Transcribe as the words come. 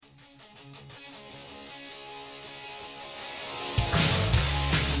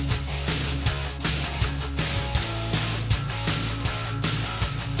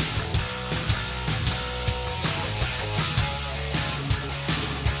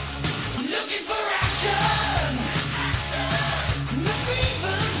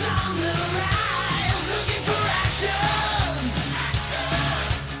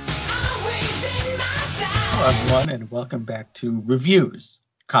welcome back to Reviews,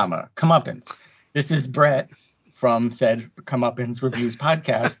 Comeuppance. This is Brett from said Comeuppance Reviews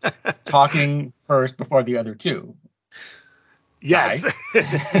podcast, talking first before the other two. Yes,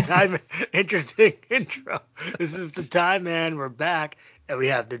 interesting intro. This is the time, man. We're back, and we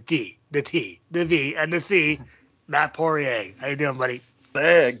have the D, the T, the V, and the C. Matt Poirier. How you doing, buddy?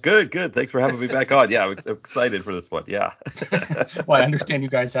 Hey, good. Thanks for having me back on. Yeah, I'm excited for this one. Yeah. Well, I understand you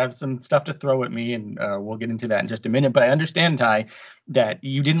guys have some stuff to throw at me, and we'll get into that in just a minute. But I understand, Ty, that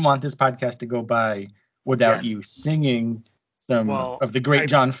you didn't want this podcast to go by without you singing some of the great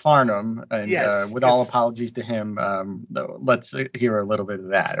John Farnham. And with all apologies to him, let's hear a little bit of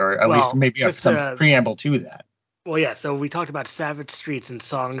that, or at least maybe some preamble to that. Well, yeah, so we talked about Savage Streets and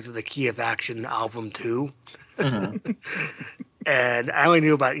Songs of the Key of Action album 2. Mm-hmm. And I only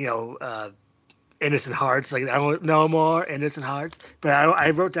knew about, Innocent Hearts. Like, I don't know more Innocent Hearts. But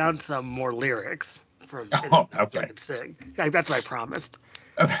I wrote down some more lyrics from Innocent Hearts so I could sing. That's what I promised.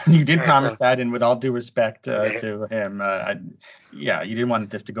 You did promise that, and with all due respect to him, you didn't want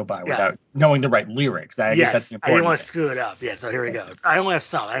this to go by without knowing the right lyrics. I guess that's the important I didn't want to screw it up. Yeah, so here we go. I only have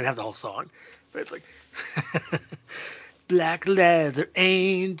some. I didn't have the whole song. But it's like... Black leather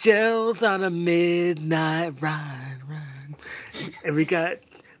angels on a midnight ride. And we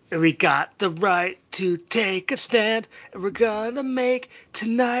got the right to take a stand, and we're gonna make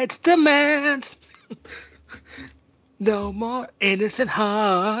tonight's demands. No more innocent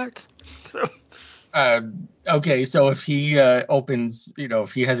hearts. So. Okay, so if he opens,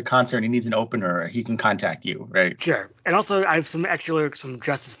 if he has a concert and he needs an opener, he can contact you, right? Sure. And also, I have some extra lyrics from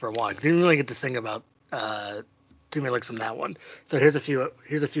Justice for One, because he didn't really get to sing about too many lyrics from that one. So here's a few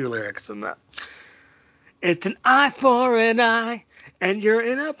lyrics from that. It's an eye for an eye, and you're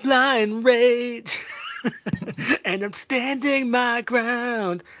in a blind rage. And I'm standing my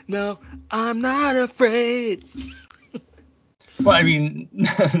ground. No, I'm not afraid. Well, I mean,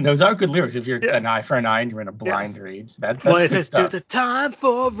 those are good lyrics. If you're an eye for an eye and you're in a blind rage, that's well, it good says stuff. There's a time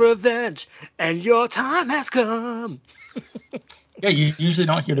for revenge, and your time has come. Yeah, you usually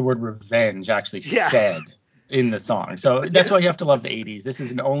don't hear the word revenge actually said in the song. So that's why you have to love the 80s. This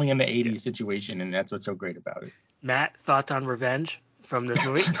is an only in the 80s situation, and that's what's so great about it. Matt, thoughts on revenge from this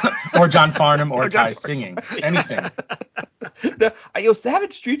movie? Or John Farnham or Ty singing. Anything.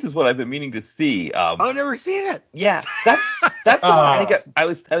 Savage Streets is what I've been meaning to see. I've never seen it. Yeah, that's the one I think I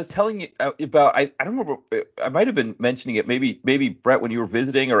was telling you about. I don't remember. I might have been mentioning it. Maybe Brett when you were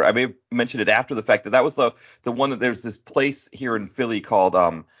visiting, or I may have mentioned it after the fact. That was the one that there's this place here in Philly called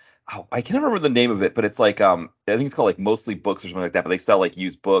I can't remember the name of it, but it's like I think it's called like Mostly Books or something like that. But they sell like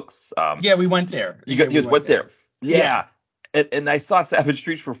used books. Yeah, we went there. You guys went there. Yeah. And I saw Savage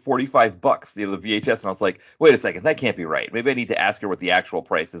Streets for $45, the VHS, and I was like, wait a second, that can't be right. Maybe I need to ask her what the actual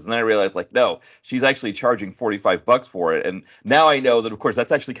price is. And then I realized, like, no, she's actually charging $45 for it. And now I know that, of course,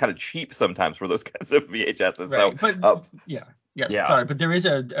 that's actually kind of cheap sometimes for those kinds of VHSs. Right. So, but, sorry, but there is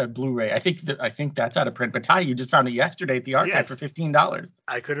a Blu-ray. I think that's out of print. But Ty, you just found it yesterday at the archive for $15.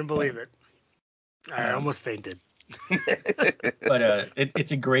 I couldn't believe it. I almost fainted. But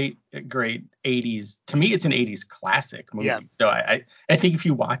it's a great 80s. To me, it's an 80s classic movie. Yeah. So I think if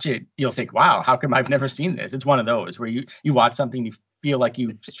you watch it, you'll think, wow, how come I've never seen this? It's one of those where you watch something, you feel like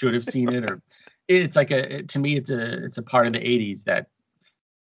you should have seen it, or it's like to me, it's a part of the 80s that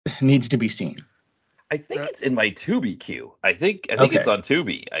needs to be seen. I think it's in my Tubi queue. I think it's on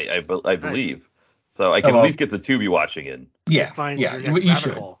Tubi. I believe. So I can at least get the Tubi watching in. Yeah, you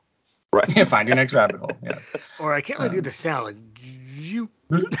should. Hole. Right. Yeah, find your next rabbit hole. Yeah. Or I can't really do the sound. Like, you.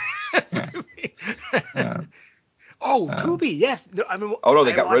 Tubi, yes. No,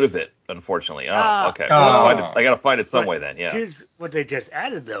 they got rid of it, unfortunately. Okay. I gotta find it some way then. Yeah. Here's what they just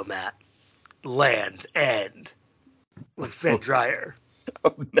added, though, Matt. Land's End with Fred Dryer.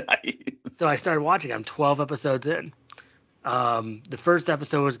 Oh, nice. So I started watching. I'm 12 episodes in. The first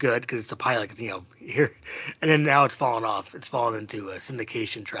episode was good because it's a pilot, here, and then now it's fallen off. It's fallen into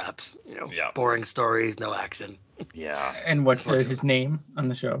syndication traps. Boring stories, no action. Yeah. And what's his name on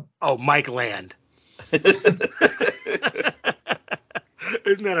the show? Oh, Mike Land. Isn't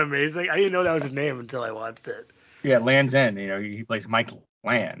that amazing? I didn't know that was his name until I watched it. Yeah, Land's End. He plays Mike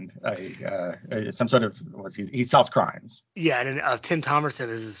Land. Some sort of he solves crimes. Yeah, and then, Tim Thomerson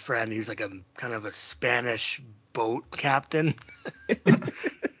is his friend. He's like a kind of a Spanish boat captain.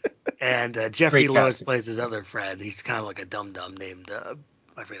 And Jeffrey Lewis plays his other friend. He's kind of like a dum-dum named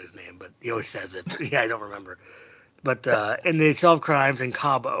I forget his name, but he always says it. But I don't remember. But and they solve crimes in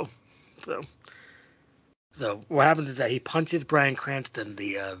Cabo. So what happens is that he punches Bryan Cranston,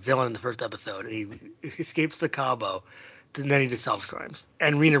 the villain in the first episode, and he escapes the Cabo, and then he just solves crimes.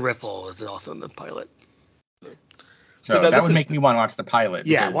 And Rena Riffle is also in the pilot. So that would make me want to watch the pilot.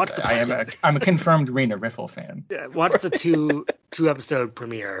 Yeah, watch the pilot. I'm a confirmed Rena Riffle fan. Yeah, watch the two episode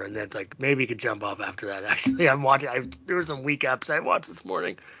premiere, and then like maybe you could jump off after that. Actually, I'm watching. There were some weak eps I watched this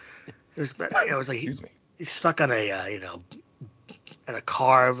morning. It was like he's stuck on a in a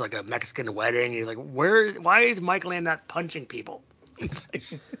car, like a Mexican wedding. He's like, why is Michael not punching people?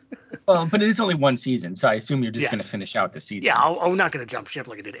 Well, but it is only one season, so I assume you're just going to finish out the season. Yeah, I'm not going to jump ship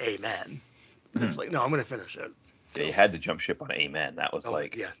like I did Amen. It's like, no, I'm going to finish it. Yeah, you had to jump ship on Amen. That was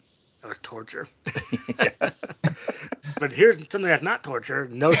that was torture. But here's something that's not torture.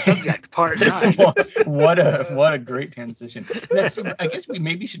 No Subject, Part 9. What a great transition. I guess we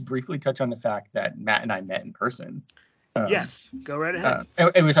maybe should briefly touch on the fact that Matt and I met in person. Yes, go right ahead.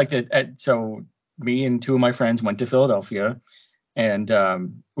 It was like so me and two of my friends went to Philadelphia, and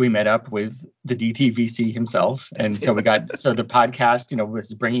we met up with the DTVC himself, and so the podcast,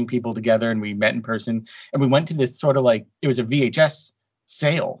 was bringing people together, and we met in person, and we went to this sort of like, it was a VHS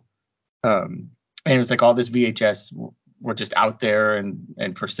sale, and it was like all this VHS were just out there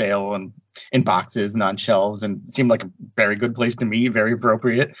and for sale and in boxes and on shelves, and it seemed like a very good place to meet, very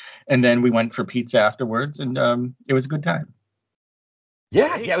appropriate. And then we went for pizza afterwards, and it was a good time.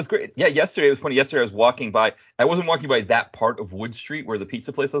 Yeah, it was great. Yeah, yesterday it was funny. Yesterday I was walking by. I wasn't walking by that part of Wood Street where the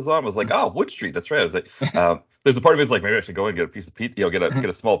pizza place was on. I was like, oh, Wood Street, that's right. I was like, there's a part of me that's like, maybe I should go and get a piece of pizza, get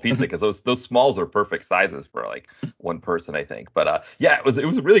a small pizza, because those smalls are perfect sizes for like one person, I think. But it was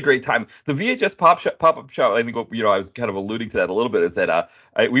a really great time. The VHS pop-up shop, I think, I was kind of alluding to that a little bit, is that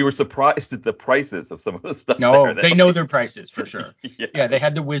we were surprised at the prices of some of the stuff. No, they know their prices for sure. Yeah, they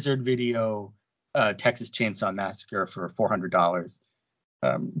had the Wizard Video Texas Chainsaw Massacre for $400.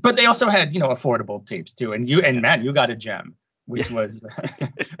 But they also had, affordable tapes too. And Matt, you got a gem, which was,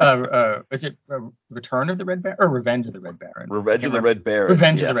 is it Return of the Red Baron or Revenge of the Red Baron? Revenge of the Red Baron.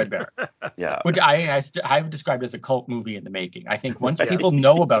 Revenge of the Red Baron. Yeah. Which I've described as a cult movie in the making. I think once people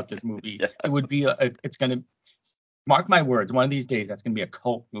know about this movie, it would be it's going to, mark my words, one of these days that's going to be a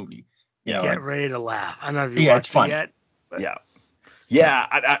cult movie. Get ready to laugh. I don't know if you watched it yet. But. Yeah.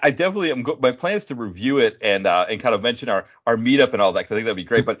 Yeah, I definitely am. My plan is to review it and kind of mention our meetup and all that, because I think that'd be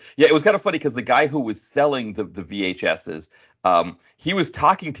great. But yeah, it was kind of funny because the guy who was selling the VHSs, he was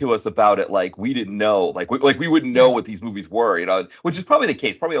talking to us about it like we didn't know, like we wouldn't know what these movies were, which is probably the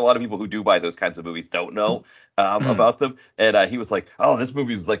case. Probably a lot of people who do buy those kinds of movies don't know about them. And he was like, oh, this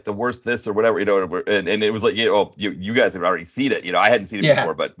movie is like the worst this or whatever, and it was like, you guys have already seen it, I hadn't seen it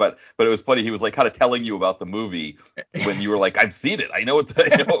before, but it was funny. He was like kind of telling you about the movie when you were like, I've seen it. I know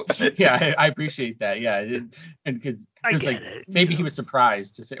what Yeah, I appreciate that. Yeah, and because maybe he was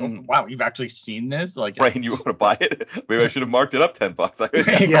surprised to say, "Oh, wow, you've actually seen this?" Like, right, and you want to buy it? Maybe I should have marked it up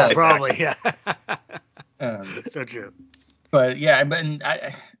 $10. Yeah, probably. Yeah. So true. But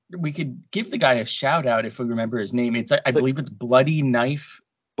yeah, we could give the guy a shout out if we remember his name. I believe it's Bloody Knife.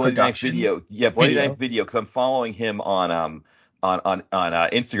 Bloody Knife Video. Yeah, Bloody Knife Video, because I'm following him on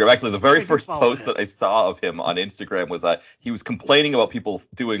Instagram. Actually, the very first post that I saw of him on Instagram was he was complaining about people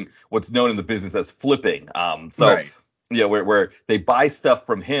doing what's known in the business as flipping. Where they buy stuff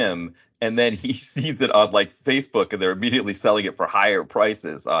from him and then he sees it on like Facebook and they're immediately selling it for higher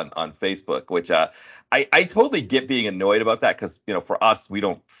prices on Facebook, which I totally get being annoyed about that, because for us, we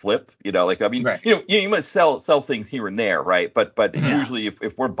don't flip, you might sell things here and there, right? But usually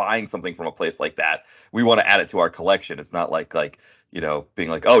if we're buying something from a place like that, we want to add it to our collection. It's not like being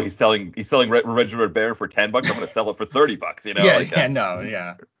like, oh, he's selling Revenge of the Red Baron for $10, I'm going to sell it for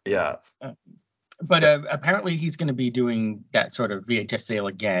 $30, Yeah. But apparently he's going to be doing that sort of VHS sale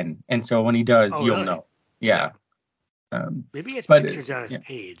again, and so when he does, you'll know. Yeah. Maybe it's pictures on his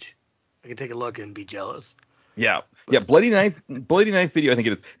page. I can take a look and be jealous. Yeah. Bloody Knife Video, I think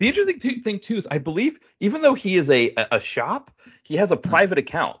it is. The interesting thing too is, I believe, even though he is a shop, he has a private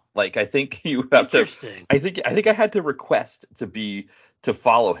account. Like, I think you have to. I think I had to request to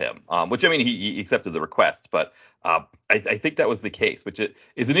follow him, which, I mean, he accepted the request, but I think that was the case, which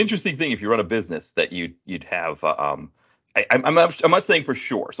is an interesting thing if you run a business that you'd have. I'm not saying for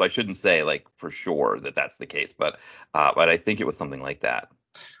sure, so I shouldn't say like for sure that that's the case, but I think it was something like that.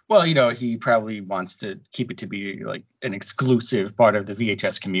 Well, he probably wants to keep it to be like an exclusive part of the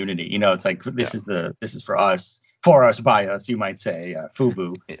VHS community. It's like this is for us, by us, you might say,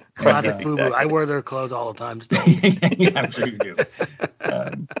 FUBU. Classic FUBU. Exactly. I wear their clothes all the time still. Yeah, I'm sure you do.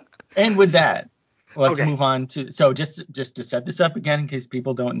 And with that, let's move on to. So just to set this up again, in case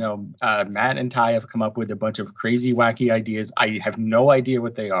people don't know, Matt and Ty have come up with a bunch of crazy, wacky ideas. I have no idea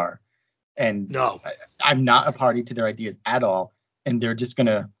what they are, and I'm not a party to their ideas at all. And they're just going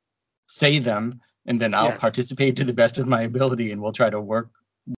to say them, and then I'll participate to the best of my ability, and we'll try to work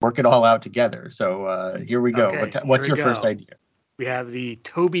work it all out together. So here we go. Okay, What's here your we first go. idea? We have the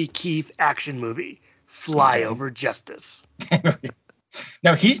Toby Keith action movie, Flyover Justice.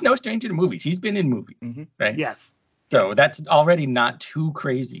 Now, he's no stranger to movies. He's been in movies, right? Yes. So that's already not too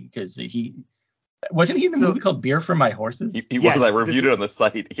crazy because wasn't he in a movie called Beer for My Horses? He was. I reviewed it on the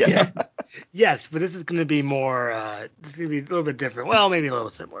site. Yeah. Yes, but this is going to be more. This is going to be a little bit different. Well, maybe a little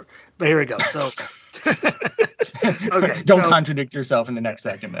similar. But here we go. So. Okay. Don't contradict yourself in the next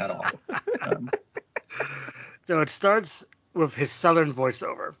second at all. So it starts with his southern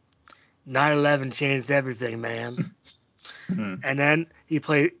voiceover. 9/11 changed everything, man. And then he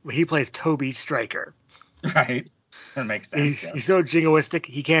plays Toby Stryker. Right. That makes sense. He's so jingoistic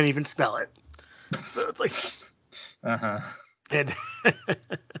he can't even spell it. So it's like.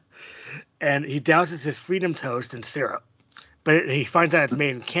 And he douses his freedom toast in syrup, but he finds out it's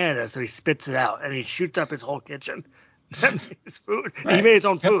made in Canada, so he spits it out and he shoots up his whole kitchen. His food. Right. He made his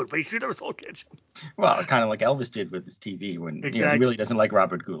own food, but he shoots up his whole kitchen. Well, kind of like Elvis did with his TV when he really doesn't like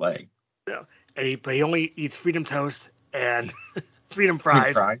Robert Goulet. No, but he only eats freedom toast and freedom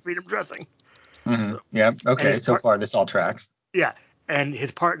fries, freedom dressing. So, yeah. Okay. So far, this all tracks. Yeah, and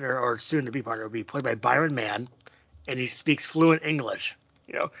his partner or soon-to-be partner will be played by Byron Mann, and he speaks fluent English.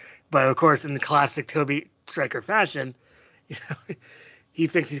 But of course, in the classic Toby Stryker fashion, he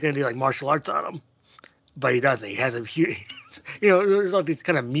thinks he's going to do like martial arts on him, but he doesn't. He has a huge, there's all these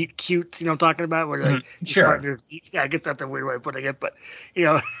kind of meet cutes, what I'm talking about, where like his partners eat. Yeah, I guess that's a weird way of putting it, but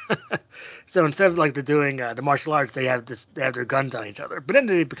so instead of like they're doing the martial arts, they have their guns on each other, but then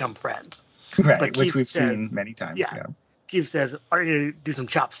they become friends. Right, but which we've seen many times. Yeah. Keith says, "Are you going to do some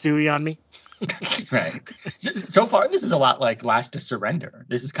chop suey on me?" Right. So far, this is a lot like Last to Surrender.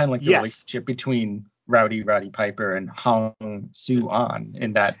 This is kind of like the relationship between Roddy Piper and Hong Soo-an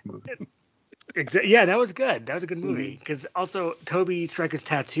in that movie. Yeah, that was good. That was a good movie. Because also, Toby Stryker's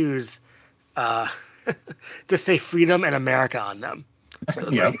tattoos just say freedom and America on them.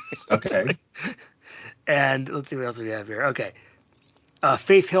 So okay. And let's see what else we have here. Okay.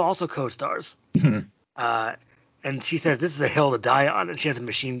 Faith Hill also co-stars. And she says this is a hill to die on, and she has a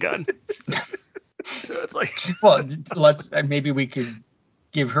machine gun. So it's like, well, maybe we could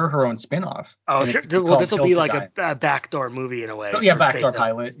give her own spin-off. Oh, sure. Well, this will be like a backdoor movie in a way. Oh, yeah, backdoor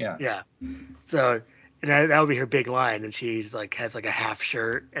pilot. Yeah. Yeah. So and that would be her big line, and she's like has like a half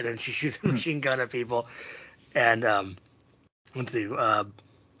shirt, and then she shoots a machine gun at people. And let's see. I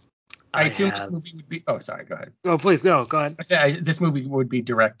assume this movie would be. Oh, sorry. Go ahead. Oh, please go ahead. I say this movie would be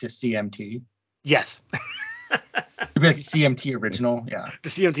direct to CMT. Yes. It'd be like a CMT original, yeah. The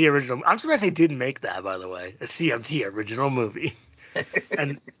CMT original. I'm surprised they didn't make that, by the way. A CMT original movie.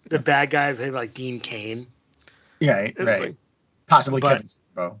 And the bad guy played like Dean Cain. Yeah, right. Like, possibly Kevin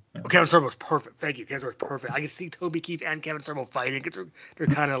Sorbo. Yeah. Kevin Sorbo's perfect. Thank you. Kevin Sorbo's perfect. I can see Toby Keith and Kevin Sorbo fighting because they're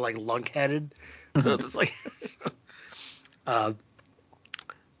kind of like lunk-headed. So it's like.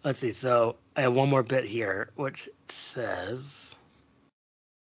 Let's see. So I have one more bit here, which says.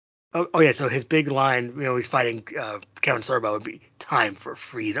 Oh yeah, so his big line, he's fighting Kevin Sorbo would be "Time for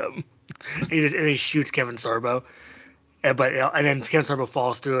freedom," and he shoots Kevin Sorbo, and then Kevin Sorbo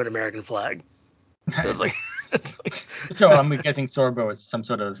falls through an American flag. So it's like, so I'm guessing Sorbo is some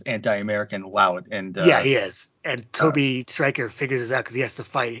sort of anti-American lout, and yeah, he is. And Toby Stryker figures this out because he has to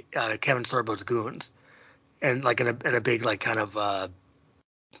fight Kevin Sorbo's goons, and like in a big like kind of let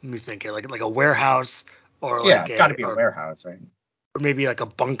me think here, like a warehouse or like it's got to be a warehouse, right? Or maybe like a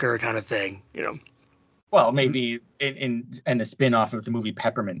bunker kind of thing, Well, maybe in a spin-off of the movie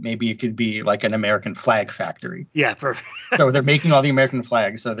Peppermint, maybe it could be like an American flag factory. Yeah, perfect. So they're making all the American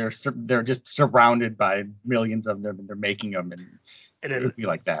flags, so they're just surrounded by millions of them, and they're making them, and it would be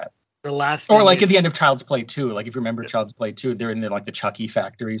like that. The last or like at the end of Child's Play 2, like if you remember Child's Play 2, they're in the Chucky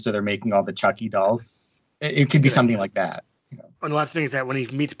factory, so they're making all the Chucky dolls. It could be something like that. And the last thing is that when he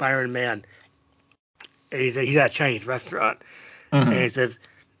meets Byron Mann, he's at a Chinese restaurant. And he says,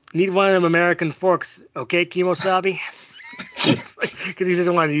 "Need one of them American forks, okay, Kimosabi?" Because he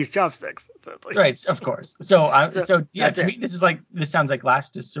doesn't want to use chopsticks. So it's like, right, of course. So yeah, to me, this sounds like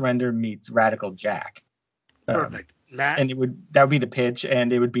Last to Surrender meets Radical Jack. Perfect, Matt. And that would be the pitch,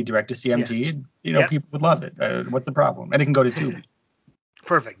 and it would be direct to CMT. Yeah. And, people would love it. What's the problem? And it can go to Tubi.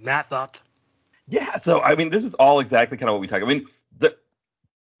 Perfect, Matt. Thoughts? Yeah. So I mean, this is all exactly kind of what we talk. I mean,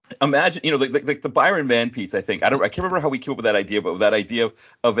 imagine, like the Byron Mann piece, I can't remember how we came up with that idea, but with that idea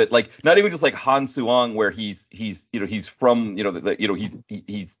of it, like not even just like Han Suong, where he's from,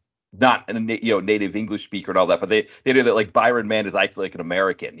 he's not a native English speaker and all that, but they know that like Byron Mann is actually like an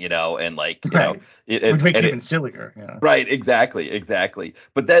American, and like right. Which makes it even sillier. Right, exactly.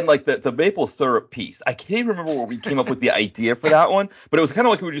 But then like the maple syrup piece, I can't even remember where we came up with the idea for that one, but it was kind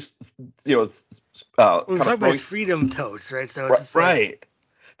of like we were just we were talking about freedom toast, right? So it's right.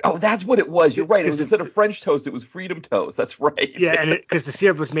 Oh, that's what it was. You're right. It was instead of French toast, it was freedom toast. That's right. Yeah, and because the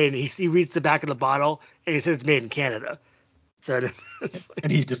syrup was made, he reads the back of the bottle and he says it's made in Canada. So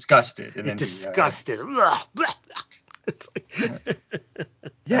and he's disgusted. He's disgusted.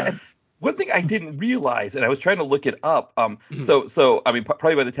 Yeah. And one thing I didn't realize, and I was trying to look it up. So I mean,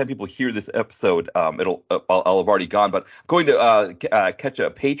 probably by the time people hear this episode, I'll have already gone. But I'm going to catch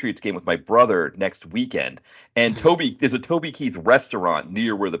a Patriots game with my brother next weekend. And there's a Toby Keith restaurant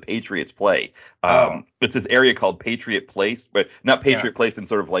near where the Patriots play. It's this area called Patriot Place, but not Patriot Place in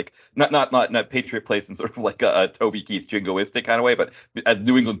sort of like not Patriot Place in sort of like a Toby Keith jingoistic kind of way, but a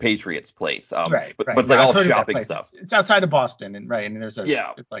New England Patriots place. But it's like all shopping stuff. It's outside of Boston, and there's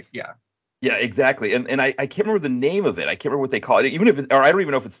it's like Yeah, exactly. And I can't remember the name of it. I can't remember what they call it. Or I don't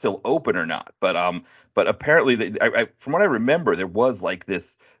even know if it's still open or not. But apparently, from what I remember, there was like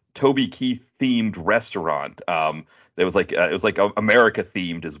this Toby Keith themed restaurant. It was like America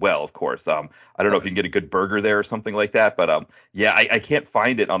themed as well, of course. I don't know if you can get a good burger there or something like that, but I can't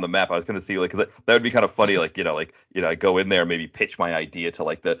find it on the map. I was going to see because that would be kind of funny, I go in there and maybe pitch my idea to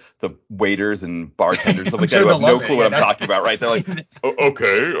like the waiters and bartenders and stuff like that who have no clue what I'm talking about, right? They're like,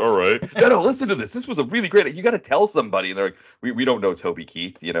 okay, all right, no, listen to this. This was a really great. You got to tell somebody, and they're like, we don't know Toby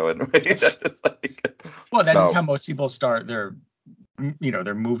Keith, and that's just like. Well, that is how most people start their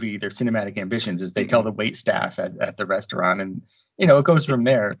cinematic ambitions is they tell the wait staff at the restaurant, and it goes from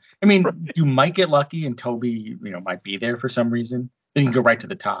there. I mean, you might get lucky and Toby might be there for some reason, then you can go right to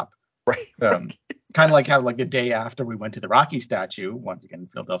the top, right. Kind of like how like a day after we went to the Rocky statue once again in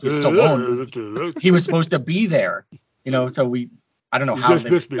Philadelphia, Stallone he was supposed to be there, so I don't know how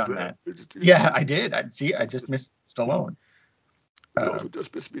they've done that. Yeah, I did. I just missed Stallone. You also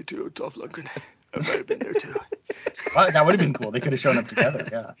just missed me too, Tough Lunkin. I might have been there too. Well, that would have been cool. They could have shown up together.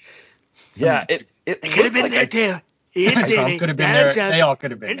 Yeah. Yeah. It could have been there too. Trump could have been there. They all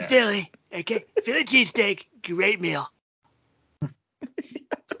could have been there. In Philly. Okay. Philly cheesesteak. Great meal.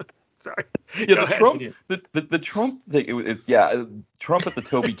 Sorry. Yeah, the Trump thing. Trump at the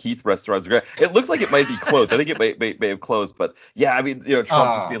Toby Keith restaurant is great. It looks like it might be closed. I think it may have closed, but yeah, I mean, Trump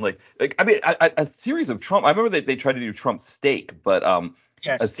just being like I mean, a series of Trump. I remember they tried to do Trump steak, but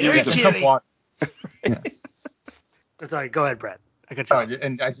a series of Trump water. Sorry, go ahead, Brett. I got you.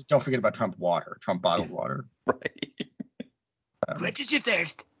 And I just don't forget about Trump water, Trump bottled water. Right. Quenches your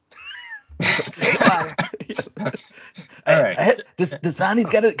thirst. Great water. All right. Dasani's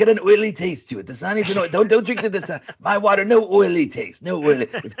got an oily taste to it. Dasani's don't drink the Dasani. My water, no oily taste, no oily.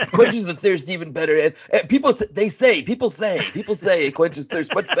 It quenches the thirst even better. And people say it quenches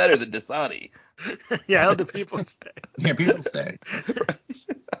thirst much better than Dasani. Yeah, how do people say? Yeah, people say.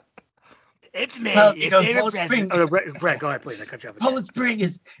 It's me, your favorite president. Oh, Brett, go ahead, please. I cut you off. Poland Spring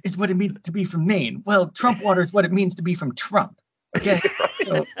is what it means to be from Maine. Well, Trump water is what it means to be from Trump. Okay,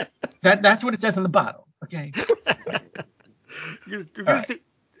 so that's what it says on the bottle. Okay. Right.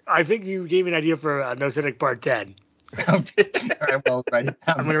 I think you gave me an idea for No Cynic Part 10. All right, well, write it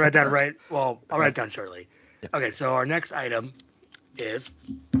down. I'm going to write down I'll write it down shortly. Okay, so our next item is,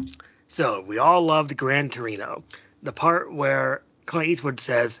 so we all loved Gran Torino. The part where Clint Eastwood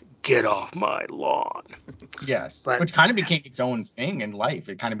says, "Get off my lawn." Yes, which kind of became its own thing in life.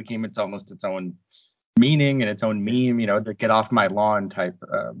 It kind of became almost its own meaning and its own meme, the "get off my lawn" type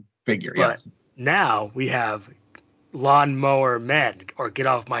figure. But yes. Now we have Lawnmower Men, or Get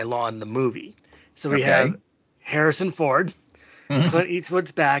Off My Lawn, the movie. So we have Harrison Ford, Clint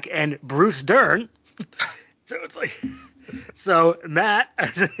Eastwood's back, and Bruce Dern. So it's like, so Matt,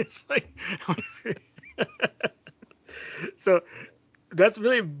 it's like, so that's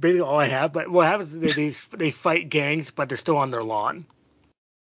really basically all I have. But what happens is they fight gangs, but they're still on their lawn.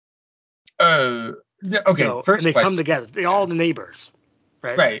 Okay. So, first, and they come together. They're all the neighbors.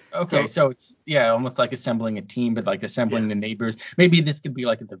 Right. Okay. So it's almost like assembling a team, but like assembling the neighbors. Maybe this could be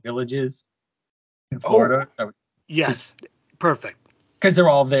like at the Villages in Florida. Yes. Perfect. Because they're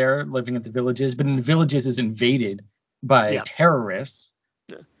all there living at the Villages, but in the Villages is invaded by terrorists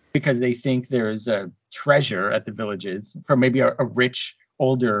because they think there's a treasure at the Villages from maybe a rich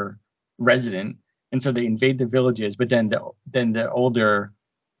older resident, and so they invade the Villages. But then the older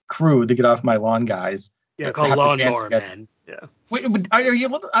crew, the Get Off My Lawn guys, called Lawnmower Men. Yeah. Wait,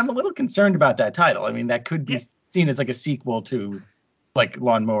 I'm a little concerned about that title. I mean, that could be seen as like a sequel to like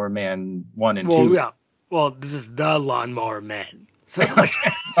Lawnmower Man 1 and 2. Yeah. Well, this is the Lawnmower Men. So it's like,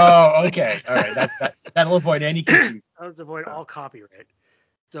 oh, okay, all right, that'll avoid any confusion. That'll avoid all copyright.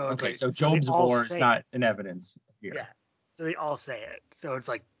 So it's Okay, like, so Job's war is not an evidence here. Yeah. So they all say it. So it's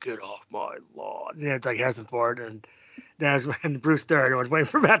like, get off my lawn. You know, it's like Harrison Ford and then Bruce Dern was waiting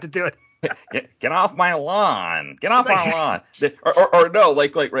for Matt to do it. Get off my lawn. Get off my lawn. Or no,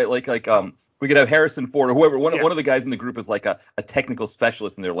 like we could have Harrison Ford or whoever. One of the guys in the group is like a technical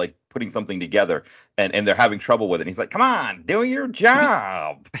specialist, and they're like putting something together, and they're having trouble with it. And he's like, "Come on, do your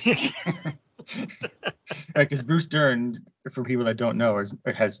job." Because Bruce Dern, for people that don't know,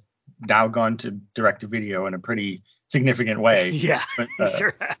 has now gone to direct to video in a pretty significant way. Yeah, but, he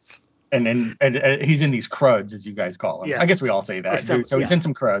sure has. And he's in these cruds, as you guys call them. Yeah. I guess we all say that. So he's in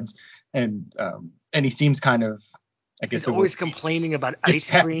some cruds, and he seems kind of, I guess, he's always complaining about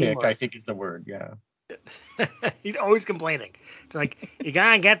ice cream. I think is the word. Yeah. He's always complaining. It's like, you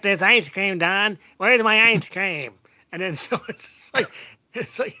gotta get this ice cream, Don. Where's my ice cream? And then so it's like,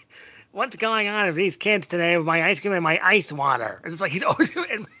 what's going on with these kids today with my ice cream and my ice water? It's like he's always.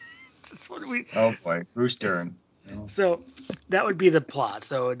 Oh boy, Bruce Dern. Oh. So that would be the plot.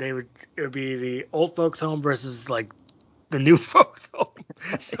 So it would be the old folks home versus like the new folks home.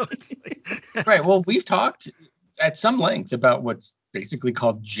 So it's like, right. Well, we've talked at some length about what's basically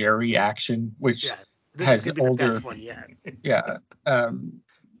called Jerry action, which has is older. The best one yet. Yeah.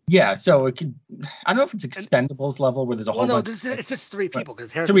 Yeah. So it could. I don't know if it's Expendables level where there's a whole bunch. It's just three people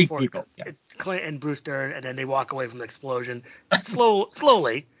because Harrison Ford, people. Yeah. It's Clint and Bruce Dern, and then they walk away from the explosion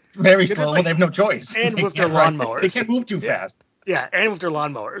slowly. Very slow. They have no choice. And with their lawnmowers. They can't move too fast. Yeah, and with their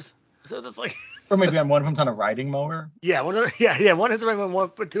lawnmowers. So it's like. Or maybe one of them's on a riding mower. Yeah, one has a riding mower,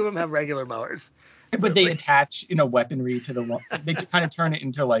 but two of them have regular mowers. But they attach, weaponry to the lawn. They kind of turn it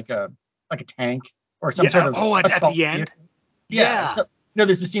into like a tank or some sort of. Oh, at the end. Yeah. So,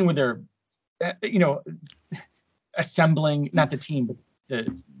 there's a scene where they're, assembling not the team, but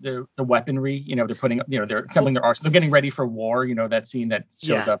the weaponry. They're putting, they're assembling their arsenal. They're getting ready for war. That scene that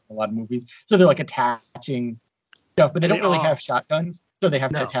shows up in a lot of movies. So they're like attaching stuff, but they don't really have shotguns, so they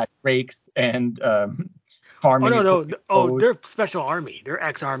have to attach rakes and farming. They're special army. They're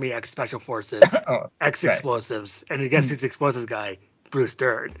ex-army, ex-special forces, ex-explosives, and against this explosives guy, Bruce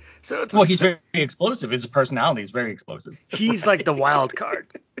Dern. So he's very explosive. His personality is very explosive. He's like the wild card.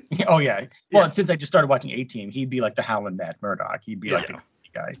 Oh yeah. Well, since I just started watching A-Team, he'd be like the Howlin' Matt Murdock. He'd be like the crazy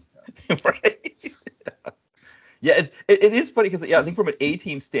guy. Right. Yeah, it is funny because I think from an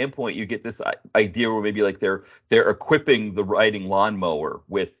A-Team standpoint, you get this idea where maybe like they're equipping the riding lawnmower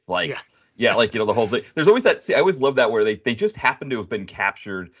with like. Yeah, like, the whole thing. There's always that. I always love that where they just happen to have been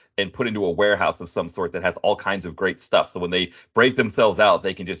captured and put into a warehouse of some sort that has all kinds of great stuff. So when they break themselves out,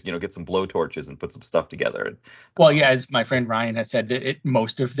 they can just, get some blowtorches and put some stuff together. Well, yeah, as my friend Ryan has said,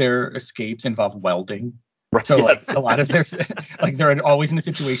 most of their escapes involve welding. Right, so like a lot of their, like they're always in a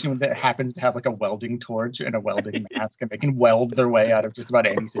situation that happens to have like a welding torch and a welding mask, and they can weld their way out of just about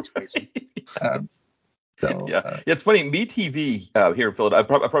any situation. So, it's funny. MeTV here in Philadelphia,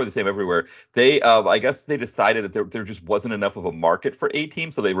 probably the same everywhere. They, I guess, they decided that there just wasn't enough of a market for A-Team,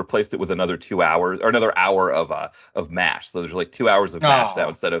 so they replaced it with another 2 hours or another hour of MASH. So there's like 2 hours of MASH now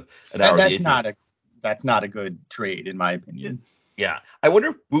instead of an hour of A-Team. That's not a good trade, in my opinion. Yeah, I wonder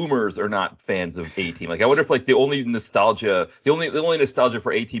if boomers are not fans of A-Team. Like, I wonder if like the only nostalgia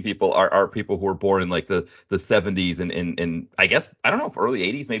for A-Team people are people who were born in like the 70s and I guess I don't know if early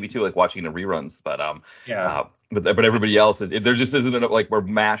 80s maybe too, like watching the reruns. But but everybody else there just isn't enough like where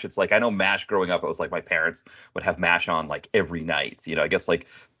MASH. It's like I know MASH growing up. It was like my parents would have MASH on like every night. I guess like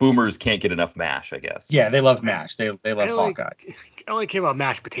boomers can't get enough MASH. I guess. Yeah, they love MASH. They love Hawkeye. I only care about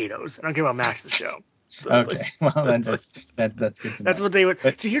mashed potatoes. I don't care about MASH the show. So okay, well then that's good to know. That's what they would.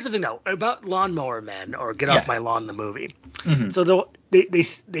 See, here's the thing though about Lawnmower Men or Get Off My Lawn, the movie. Mm-hmm. So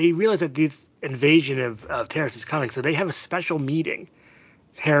they realize that this invasion of terrorists is coming, so they have a special meeting.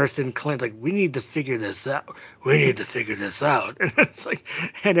 Harrison, Clint's like, we need to figure this out. And it's like,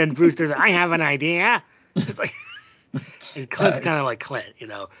 and then Brewster's like, I have an idea. It's like, and Clint's kind of like Clint,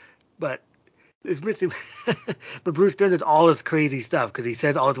 but. It's missing, but Bruce Dern does all this crazy stuff because he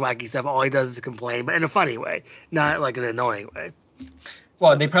says all this wacky stuff. All he does is complain, but in a funny way, not like an annoying way.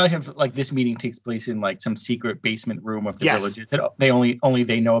 Well, they probably have like this meeting takes place in like some secret basement room of the villages that they only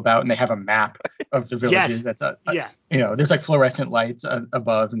they know about, and they have a map of the villages. That's there's like fluorescent lights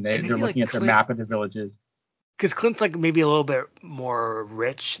above, and they're looking at their map of the villages. Because Clint's like maybe a little bit more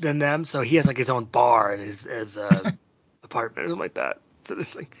rich than them, so he has like his own bar and his apartment or something like that. So this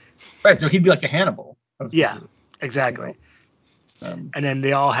thing. Right, so he'd be like a Hannibal. Exactly. And then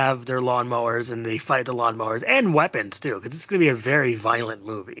they all have their lawnmowers and they fight the lawnmowers and weapons too, because it's going to be a very violent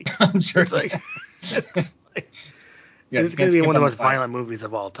movie. I'm sure. Yeah, this is going to be one of the most violent movies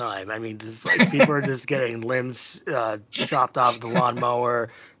of all time. I mean, just like people are just getting limbs chopped off the lawnmower,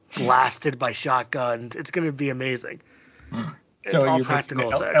 blasted by shotguns. It's going to be amazing. So it's all you're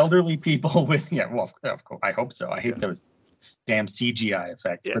practical effects. Elderly people with of course, I hope so. I hate those damn CGI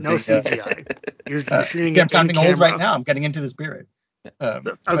effects. Yeah, but no CGI. You're shooting I'm sounding old right now. I'm getting into the spirit. I'm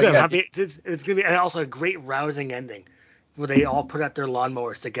happy. It's going to be also a great rousing ending where they all put out their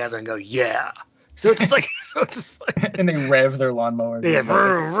lawnmowers together and go, yeah. So it's just like, and they rev their lawnmowers. Yeah,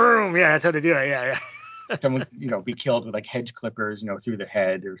 vroom, vroom. Yeah, that's how they do it. Yeah. Someone, be killed with like hedge clippers, through the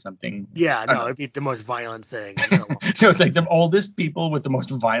head or something. Yeah, no, it'd be the most violent thing. So it's like the oldest people with the most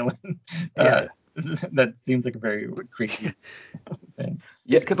violent. That seems like a very creepy thing.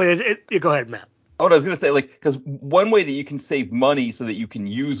 Yeah, go ahead, Matt. Oh, I was going to say, because one way that you can save money so that you can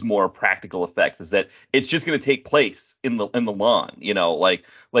use more practical effects is that it's just going to take place in the lawn, like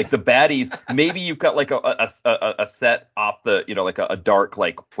the baddies. Maybe you've got like a set off the, like a dark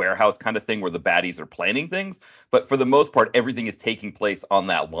like warehouse kind of thing where the baddies are planning things, but for the most part, everything is taking place on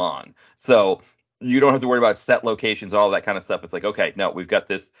that lawn. So you don't have to worry about set locations, all that kind of stuff. It's like, okay, no, we've got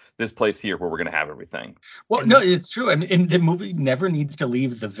this place here where we're going to have everything. Well, no, it's true. And the movie never needs to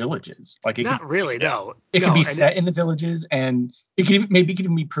leave the villages. Like it no. It can be set in the villages, and it can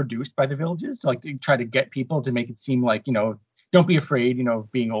even be produced by the villages to try to get people to make it seem like, don't be afraid,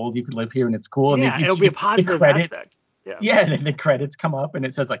 of being old. You could live here and it's cool. Yeah, and it'll be a positive aspect. Yeah, and then the credits come up and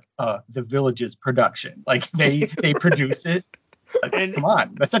it says like the villages production. Like they produce it. Like, come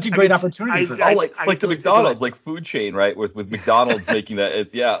on, that's such a great opportunity. Like the McDonald's like food chain, right? With McDonald's making that,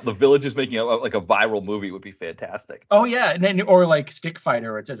 the Village is making like a viral movie would be fantastic. Oh yeah, and then or like Stick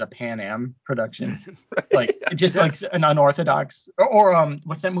Fighter, where it says a Pan Am production, like just like an unorthodox. Or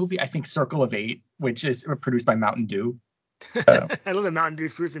what's that movie? I think Circle of Eight, which is produced by Mountain Dew. I love that Mountain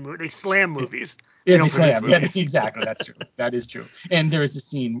Dew's producing movies. They slam movies. They slam. Yeah, exactly. That's true. That is true. And there is a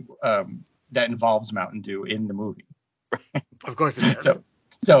scene that involves Mountain Dew in the movie. Of course it is.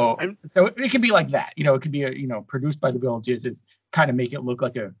 So it can be like that. It could be produced by the villages, is kind of make it look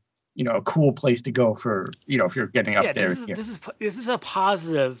like a cool place to go for if you're getting up there. This is a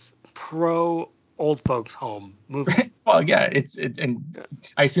positive pro old folks home movie. Well, yeah, it's and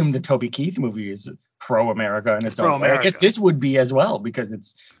I assume the Toby Keith movie is pro America and it's pro America. I guess this would be as well, because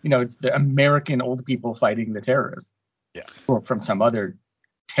it's it's the American old people fighting the terrorists. Yeah. Or from some other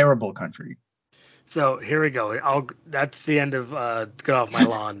terrible country. So here we go. That's the end of Get Off My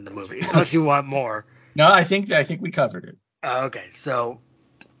Lawn, the movie. Unless you want more. No, I think we covered it. Okay, so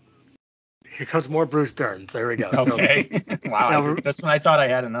here comes more Bruce Dern. So here we go. Okay. So, wow. That's when I thought I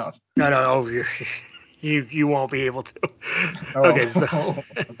had enough. No. You won't be able to. Oh, okay. So,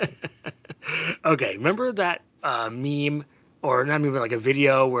 okay. Remember that meme, or not meme, but like a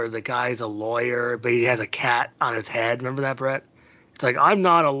video where the guy's a lawyer, but he has a cat on his head. Remember that, Brett? It's like, I'm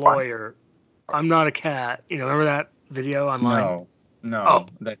not a lawyer. I'm not a cat. Remember that video online? No,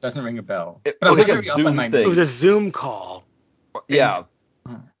 that doesn't ring a bell. It was like a Zoom thing. It was a Zoom call. Yeah.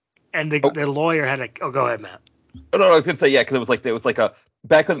 And the lawyer had go ahead, Matt. Oh, no, I was gonna say, yeah, because it was like a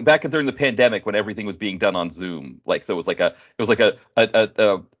back during the pandemic when everything was being done on Zoom. Like, so it was like a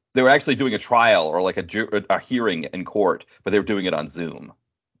they were actually doing a trial or like a hearing in court, but they were doing it on Zoom.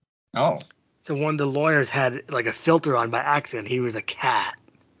 Oh. So one of the lawyers had like a filter on by accident. He was a cat.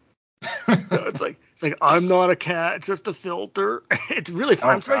 So it's like I'm not a cat, it's just a filter. It's really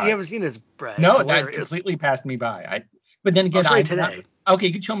fun. I'm surprised you haven't seen this, Brett. No, that completely passed me by. But then again, today. Okay,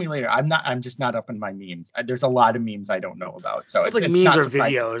 you can show me later. I'm just not up on my memes. There's a lot of memes I don't know about. So it's like it's memes not or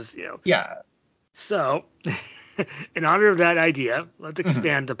surprising. videos, Yeah. So, in honor of that idea, let's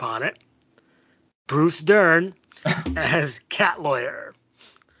expand upon it. Bruce Dern as cat lawyer.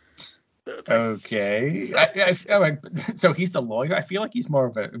 Okay. So he's the lawyer. I feel like he's more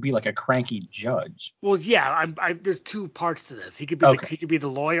of a cranky judge. Well, yeah. There's two parts to this. He could be the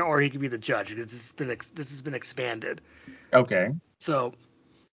lawyer or he could be the judge. This has been expanded. Okay. So,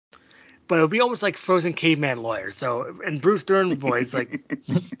 but it'll be almost like Frozen Caveman lawyer. So, in Bruce Dern's voice, like,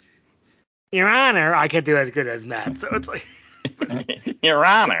 Your Honor, I can't do as good as Matt. So it's like, Your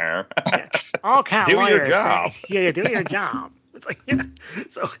Honor. Yeah, all cat do lawyers. Your job. Yeah, do your job. It's like, yeah.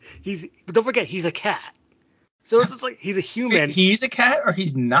 So but don't forget, he's a cat. So it's just like he's a human. He's a cat or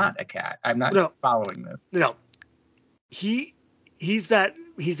he's not a cat? I'm not following this. No. He's that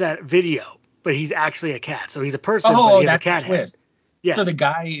video, but he's actually a cat. So he's a person, but he has a cat twist. head. Yeah. So the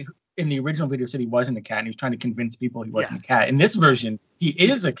guy in the original video said he wasn't a cat, and he was trying to convince people he wasn't a cat. In this version, he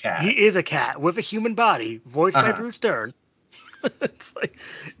is a cat. He is a cat with a human body, voiced by Bruce Dern. It's like,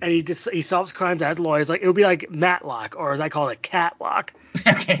 and he solves crimes as lawyers. Like, it would be like Matlock, or as I call it, Catlock,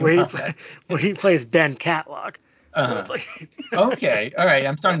 Okay, where he plays Ben Catlock. So it's like okay, all right,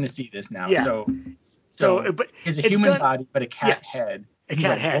 I'm starting to see this now. Yeah. So but he's a it's human done- body, but a cat head. A He's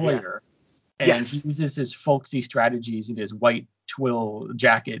cat a head, lawyer, and Yes. he uses his folksy strategies in his white twill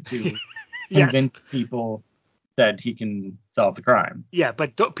jacket to Yes. convince people that he can solve the crime. Yeah,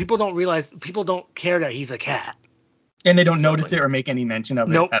 but people don't care that he's a cat. And they don't notice it or make any mention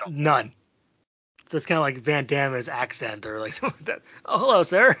of it at all. None. So it's kind of like Van Damme's accent or like something like that. Oh, hello,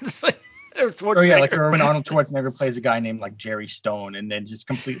 sir. It's like, or yeah, like when Arnold Schwarzenegger plays a guy named like Jerry Stone and then just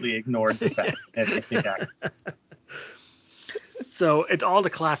completely ignored the fact that it's the guy. So it's all the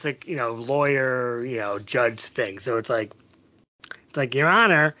classic, lawyer, judge thing. So it's like, Your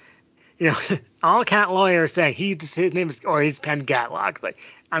Honor, all cat lawyers saying his name is, or he's Penn Gatlock. It's like,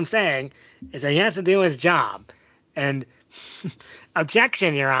 I'm saying is that he has to do his job. And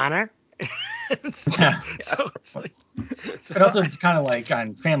objection, Your Honor. So it's like, but also it's kind of like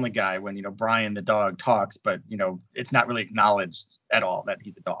on Family Guy when Brian the dog talks, but it's not really acknowledged at all that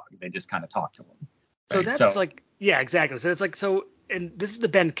he's a dog. They just kind of talk to him. Right? So that's like, yeah, exactly. So it's like, and this is the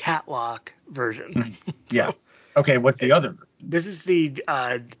Ben Catlock version. Yes. Okay. What's the other version? This is the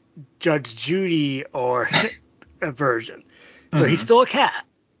Judge Judy or version. So he's still a cat.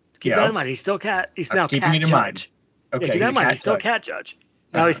 Keep that in mind. He's still a cat. He's now keeping cat it in judge. Mind. Okay. Yeah, keep that in mind. He's still a cat judge.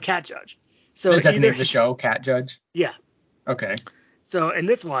 Now he's cat judge. So is that the name of the show, Cat Judge? Yeah. Okay. So in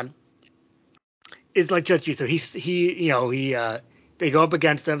this one, it's like Judge Judy. So they go up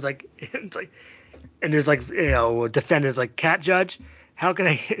against him. It's like, and there's like defendants like, cat judge, how can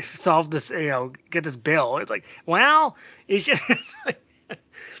I solve this? Get this bill? It's like, well, it's just.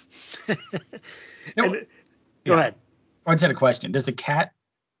 Go ahead. I just had a question. Does the cat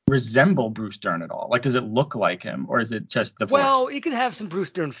resemble Bruce Dern at all? Like, does it look like him, or is it just the voice? Well, you could have some Bruce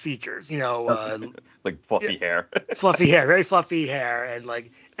Dern features, like fluffy hair. Fluffy hair, very fluffy hair,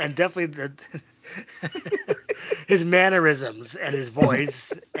 and definitely his mannerisms and his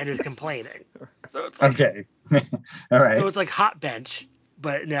voice and his complaining. So it's like, okay, all right. So it's like Hot Bench,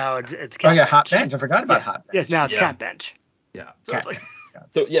 but now it's cat. Oh yeah, bench. Hot Bench. I forgot about Hot Bench. Yes, now it's Cat Bench. Yeah. So it's like.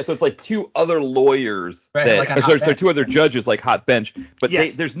 So it's like two other lawyers two other judges like Hot Bench, but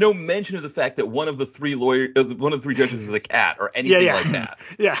there's no mention of the fact that one of the three judges is a cat or anything like that.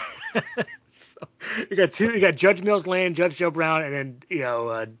 Yeah. So you got Judge Mills Lane, Judge Joe Brown, and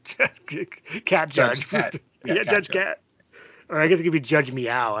then Cat Judge. Judge Cat. Or I guess it could be Judge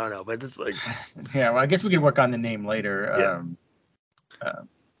Meow. I don't know, but it's like. Yeah, well, I guess we could work on the name later. Yeah.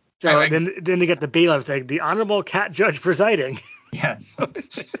 Then they got the bailiff saying, "The Honorable Cat Judge presiding." Yes.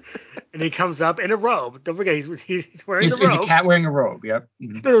 And he comes up in a robe. Don't forget, he's wearing a robe. He's a cat wearing a robe. Yep.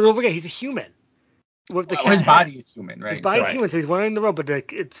 Mm-hmm. No, don't forget, he's a human. With the cat his body is human, right? His body's human, so he's wearing the robe, but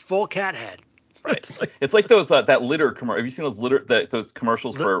it's full cat head. Right. It's like those that litter commercial. Have you seen those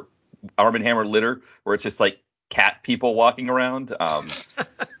commercials for Arm & Hammer litter, where it's just like cat people walking around?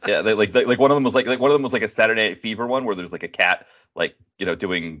 Yeah, they like one of them was like a Saturday Night Fever one where there's like a cat like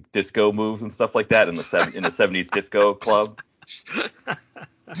doing disco moves and stuff like that in the 70s disco club.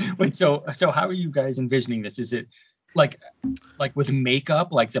 Wait, so how are you guys envisioning this? Is it like with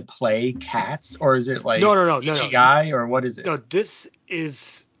makeup, like the play Cats, or is it like CGI, or what is it? No, this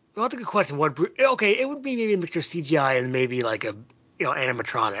is. Well, that's a good question. Okay, it would be maybe a mixture of CGI and maybe like a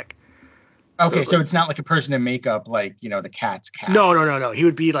animatronic. Okay, so it's not like a person in makeup, like the Cat's cat. No. He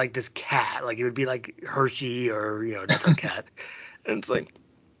would be like this cat, like it would be like Hershey or that's a cat, and it's like,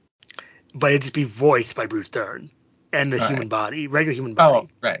 but it'd just be voiced by Bruce Dern. And the human body, regular human body. Oh,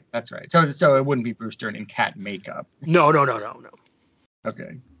 right. That's right. So it wouldn't be Bruce Dern in cat makeup. No.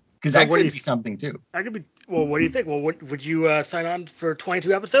 Okay. Because that could be something too. That could be. Well, what do you think? Well, would you sign on for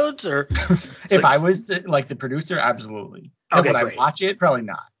 22 episodes or? If I was like the producer, absolutely. Okay, would I watch it? Probably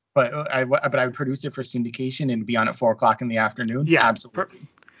not. But I would produce it for syndication and be on at 4:00 in the afternoon. Yeah, absolutely.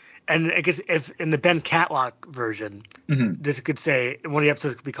 And I guess if in the Ben Catlock version, this could say one of the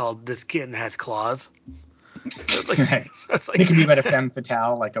episodes could be called "This Kitten Has Claws." So it's like, it can be about a femme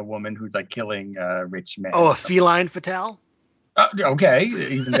fatale, like a woman who's like killing rich men. Oh, a feline fatale? Okay,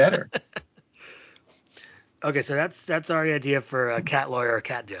 even better. Okay, so that's our idea for a cat lawyer or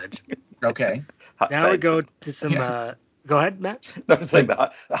cat judge. Okay. Now we go to some. Go ahead, Matt. No, just saying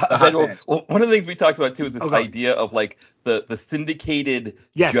one of the things we talked about too is this idea of like the syndicated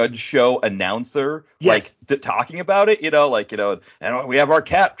judge show announcer, like talking about it, and we have our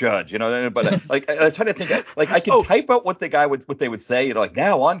cat judge, but like I was trying to think, like I could type out what they would say, like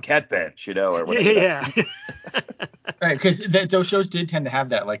now on Cat Bench, or whatever. Yeah. Right, because those shows did tend to have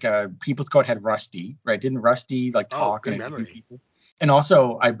that. Like People's Court had Rusty, right? Didn't Rusty like talk and interview people? And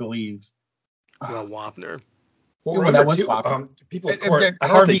also, I believe. Well, Wapner. Well, that was popular. People's Court.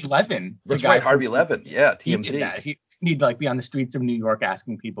 Harvey Levin. That's right, Harvey Levin. Yeah, TMZ. He did that. He'd like be on the streets of New York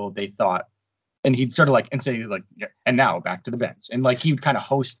asking people what they thought, and he'd sort of like and say like, yeah, and now back to the bench, and like he would kind of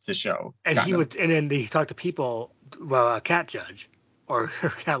host the show. And he would, and then he talked to people, cat judge or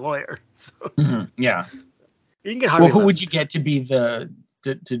cat lawyer. So. Yeah. You can get Harvey Well, who Levin. would you get to be to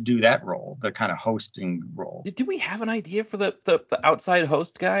do that role, the kind of hosting role? Did we have an idea for the outside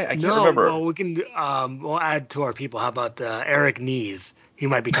host guy? I can't remember. Well, we can we'll add to our people. How about Eric Nees? He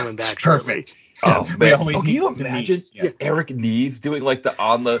might be coming back shortly. Perfect. Oh man, can you imagine Eric Nees doing like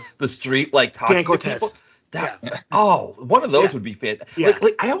on the street like talking to people? Oh, one of those would be fantastic. Yeah.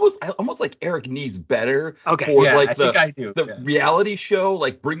 Like I almost like Eric Nees better for like the reality show,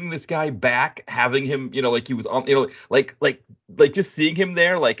 like bringing this guy back, having him, like he was on, like just seeing him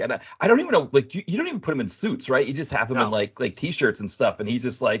there, like, and I don't even know, like you don't even put him in suits, right? You just have him in like t-shirts and stuff, and he's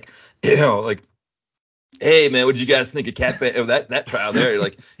just like, like, hey man, what did you guys think of that trial there? You're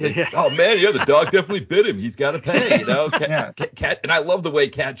like, oh man, the dog definitely bit him. He's got to pay, Cat, and I love the way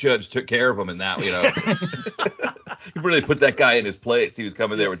Cat Judge took care of him in that, He really put that guy in his place. He was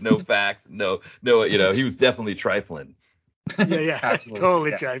coming there with no facts, no, he was definitely trifling. Yeah,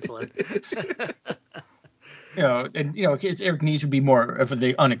 totally trifling. Eric Nees would be more of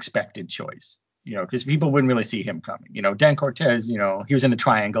the unexpected choice. Because people wouldn't really see him coming. Dan Cortez, he was in The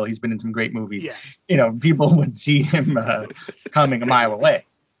Triangle. He's been in some great movies. Yeah. People would see him coming a mile away.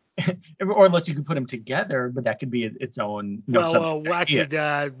 Or unless you could put them together, but that could be its own.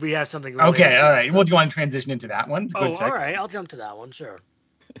 Wacky, we have something. Really okay, all right. Well, do you want to transition into that one? All right. I'll jump to that one, sure.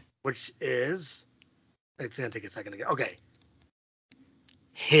 Which is, it's going to take a second to get. Okay.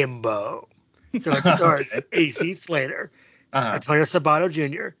 Himbo. So it stars AC Slater. Antonio Sabato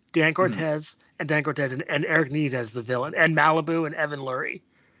Jr., Dan Cortez, and Eric Nees as the villain, and Malibu and Evan Lurie.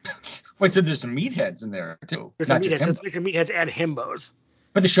 Wait, so there's some meatheads in there too? There's some meatheads and himbos.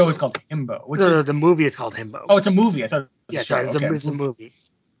 But the show is called Himbo. No, the movie is called Himbo. Oh, it's a movie. I thought. It's a movie.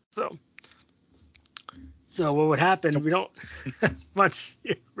 So what would happen? We don't much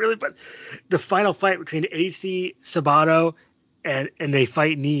really, but the final fight between AC Sabato and they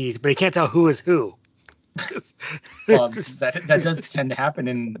fight Nees, but you can't tell who is who. Well, that does tend to happen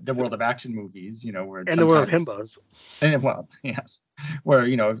in the world of action movies, where and the world of himbos. And yes, where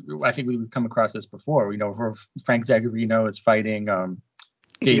I think we've come across this before. Where Frank Zagarino is fighting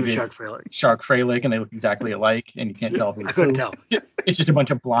David Shark Freilich, and they look exactly alike, and you can't tell who's I couldn't tell. It's just a bunch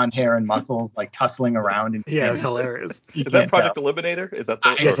of blonde hair and muscles like tussling around. And it was hilarious. Is that Project Eliminator? Is that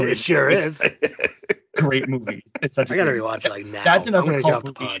yes, it sure is. Great movie. It's such I gotta rewatch it like now. That's another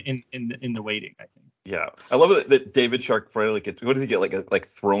cult movie in the waiting, I think. Yeah, I love it that David Shark Freilich gets. What does he get? Like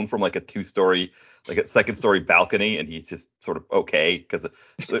thrown from like a 2-story, like a 2nd-story balcony, and he's just sort of okay because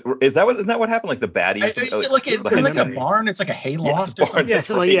isn't that what happened? Like the baddies. Like a barn. It's like a hay loft.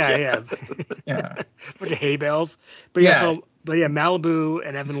 Yeah, bunch of hay bales. But Malibu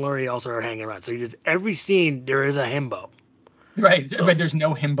and Evan Lurie also are hanging around. So every scene there is a himbo. Right, but there's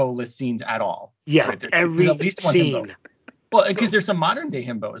no himbo-less scenes at all. Yeah, right? every there's at least one scene. Himbo. Well, because there's some modern-day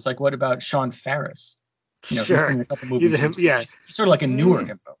himbos. Like, what about Sean Ferris? Sure. He's been in a couple movies. He's sort of like a newer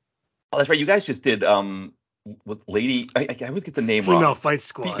himbo. Oh, that's right. You guys just did with Lady. I always get the name Female wrong. Fight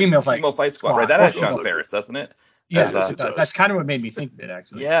Squad. Female Fight Squad. Right, that has Sean Ferris, doesn't it? Yeah, it does. That's kind of what made me think of it,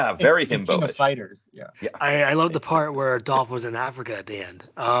 actually. Yeah, very himbo-ish. King of Fighters. Yeah. I love the part where Dolph was in Africa at the end.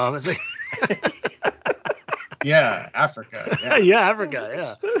 It's like. Yeah, Africa. Africa.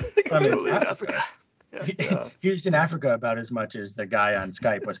 Yeah. Africa. He was in Africa about as much as the guy on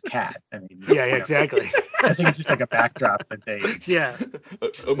Skype was Cat. I mean, exactly. I think it's just like a backdrop that they. Yeah.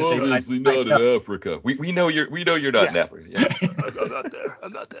 I'm obviously not in Africa. We know you're not in Africa. Yeah.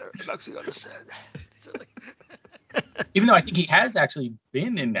 I'm not there. I'm actually on the set. Even though I think he has actually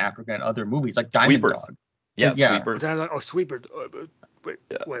been in Africa in other movies, like Diamond Dog. Yeah, Sweepers. Sweepers. Wait,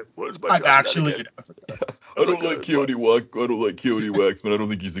 what was my I'm actually in Africa. I don't like Keone Waxman. I don't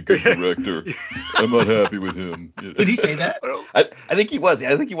think he's a good director. I'm not happy with him. Did he say that? I think he was.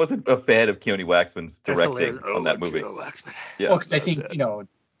 I think he wasn't a fan of Keone Waxman's directing on that movie. Yeah. Well, because I think,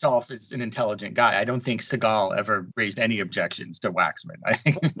 Dolph is an intelligent guy. I don't think Seagal ever raised any objections to Waxman. I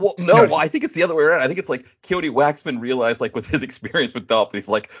think. Well, no, I think it's the other way around. I think it's like Keone Waxman realized, like with his experience with Dolph, he's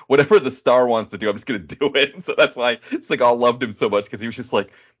like, whatever the star wants to do, I'm just gonna do it. And so that's why Seagal loved him so much, because he was just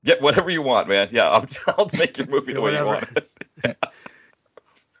like, yeah, whatever you want, man. Yeah, I'll make your movie the way you want it.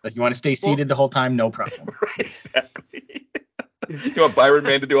 Like, you want to stay seated the whole time? No problem. Right, exactly. You want Byron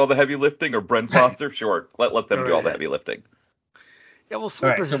Mann to do all the heavy lifting, or Brent Foster? Sure, let them do all the heavy lifting. Yeah, well,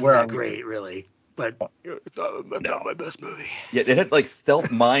 Sweepers isn't that great, really. but it's not my best movie. Yeah, it had like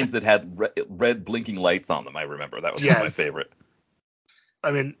stealth mines that had red blinking lights on them. I remember that was one of my favorite.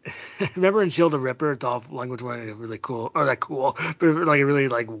 I mean, remember in Jill the Ripper, Dolph Lundgren was wearing a really cool, but like a really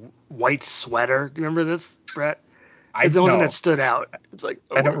like white sweater. Do you remember this, Brett? It's the only thing that stood out. It's like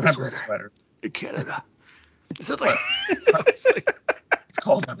I don't remember the sweater in Canada. So it's like it's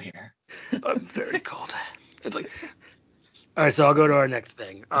cold up here. I'm very cold. It's like. All right, so I'll go to our next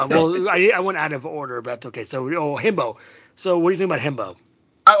thing. Well, I went out of order, but that's okay. So, himbo. So, what do you think about himbo?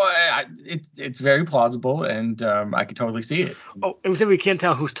 It's very plausible, and I could totally see it. Oh, and we can't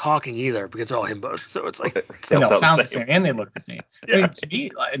tell who's talking either because they're all himbos. So it's like they all sound the same, and they look the same. Yeah. To me,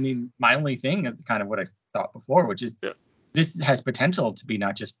 my only thing is kind of what I thought before, which is this has potential to be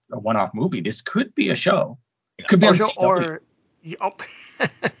not just a one-off movie. This could be a show. It could be a show, or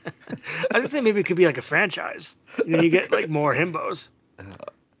I was saying maybe it could be like a franchise. You get like more himbos.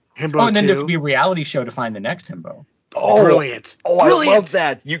 Himbo and then there could be a reality show to find the next himbo. Oh, brilliant. I love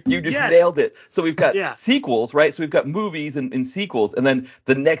that. You just nailed it. So we've got sequels, right? So we've got movies and sequels, and then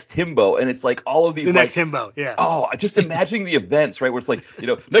the next himbo, and it's like all of these. The next himbo, yeah. Oh, just imagining the events, right? Where it's like,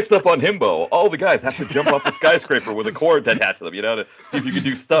 next up on himbo, all the guys have to jump off a skyscraper with a cord attached to them, to see if you can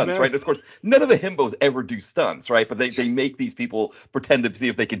do stunts, right? And of course, none of the himbos ever do stunts, right? But they make these people pretend to see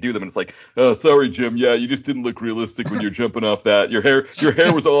if they can do them, and it's like, oh, sorry, Jim, yeah, you just didn't look realistic when you're jumping off that. Your hair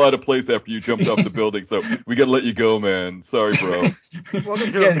was all out of place after you jumped off the building, so we got to let you go, man. Sorry, bro.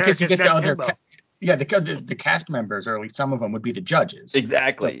 Welcome to America's Next Himbo. The cast members, or at least some of them, would be the judges.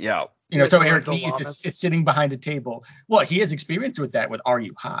 Exactly. Yeah. So Eric Lee is sitting behind a table. Well, he has experience with that with Are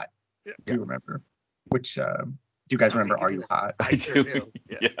You Hot? Yeah. Do you remember? Which do you guys remember? Are You Hot? I do.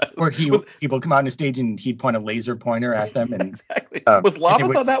 Yeah. Where he would come out on the stage and he'd point a laser pointer at them. And exactly. Was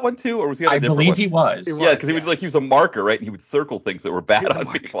Lavas on that one too, or was he on a different one? I believe he was. Yeah, because he was a marker, right? And he would circle things that were bad on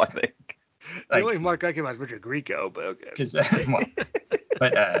people, I think. The only mark I came out was Richard Grieco, but okay.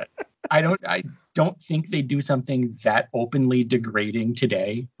 I don't think they do something that openly degrading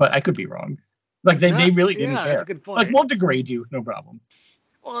today, but I could be wrong. Like they really didn't care. That's a good point. Like, we'll degrade you, no problem.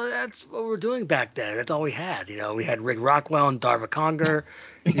 Well, that's what we're doing back then. That's all we had. We had Rick Rockwell and Darva Conger.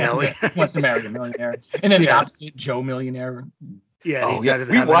 Wants to marry a millionaire, and then the opposite, Joe Millionaire. Yeah. We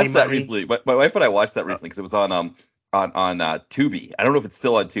watched that recently. My wife and I watched that recently because it was on Tubi. I don't know if it's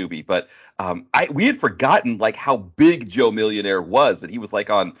still on Tubi, but we had forgotten like how big Joe Millionaire was, that he was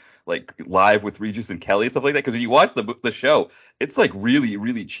like on like Live with Regis and Kelly and stuff like that. Because when you watch the show, it's like really,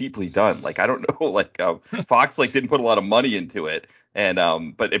 really cheaply done. Like I don't know, like Fox like didn't put a lot of money into it,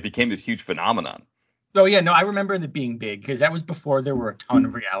 and but it became this huge phenomenon. Oh yeah, no, I remember it being big because that was before there were a ton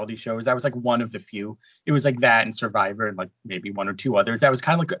of reality shows. That was like one of the few. It was like that and Survivor and like maybe one or two others. That was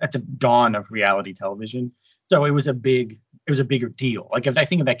kind of like at the dawn of reality television. So it was a bigger deal. Like I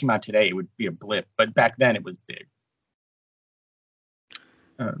think if that came out today, it would be a blip. But back then it was big.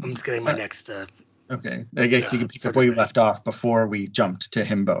 I'm just getting my next. Okay, I guess you can pick up where you left off before we jumped to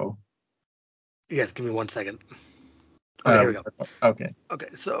himbo. Yes, give me 1 second. Okay, here we go. Okay,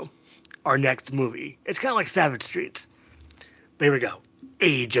 so our next movie. It's kind of like Savage Streets. But here we go.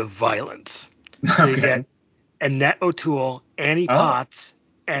 Age of Violence. So you get Annette O'Toole, Annie Potts,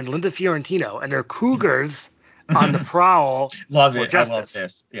 and Linda Fiorentino, and they're cougars on the prowl. Love it. Justice. I love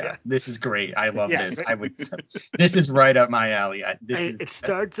this. Yeah, this is great. I love this. This is right up my alley. It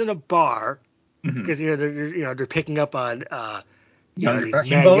starts in a bar because they're picking up on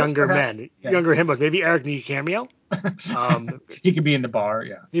younger men, younger himbos. Maybe Eric needs a cameo. He could be in the bar.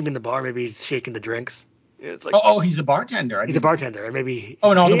 Yeah, he'd be in the bar. Maybe he's shaking the drinks. It's like he's the bartender. He's a bartender, and maybe.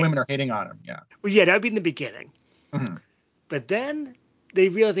 And all the women are hitting on him. Yeah. Well, yeah, that would be in the beginning. Mm-hmm. But then they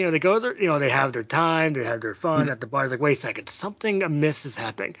realize, they go there, they have their time, they have their fun at the bar. It's like, wait a second, something amiss is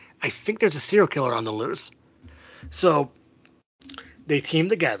happening. I think there's a serial killer on the loose. So they team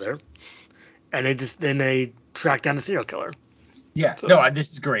together, and they track down the serial killer. Yeah,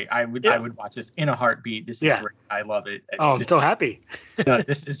 this is great. I would watch this in a heartbeat. This is great. I love it. I'm so happy.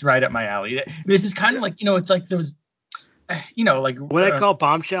 This is right up my alley. This is kind of like, it's like those, like what I call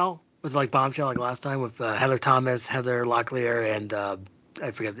Bombshell. Was like Bombshell like last time with Heather Thomas, Heather Locklear, and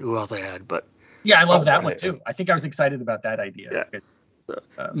I forget who else I had. But yeah, I love that one too. I think I was excited about that idea. Yeah.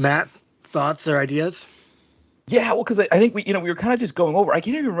 Matt, thoughts or ideas? Yeah, well, because I think we were kind of just going over. I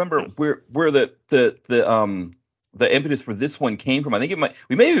can't even remember where the impetus for this one came from. I think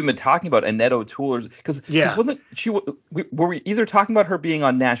we may have even been talking about Annette O'Toole, because wasn't she? Were we either talking about her being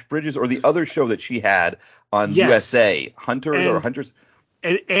on Nash Bridges or the other show that she had on USA, Hunters?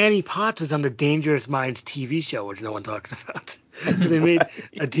 And Annie Potts was on the Dangerous Minds TV show, which no one talks about. So they made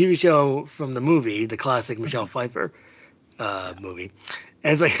a TV show from the movie, the classic Michelle Pfeiffer movie.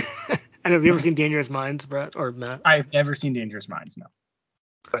 And it's like And have you ever seen Dangerous Minds, Brett or Matt? I've never seen Dangerous Minds, no.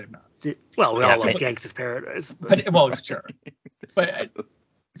 I have not. Well, we all like Gangsta's Paradise. But well, sure. But it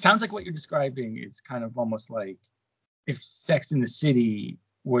sounds like what you're describing is kind of almost like if Sex in the City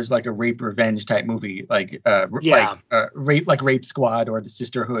was like a rape revenge type movie, like Rape Squad or The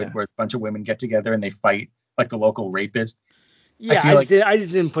Sisterhood, where a bunch of women get together and they fight like the local rapist. Yeah, I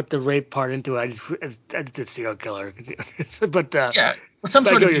just didn't put the rape part into it. I just did serial killer. But some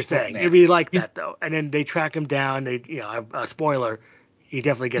sort of what you're saying. It'd be like that though. And then they track him down. They, spoiler, he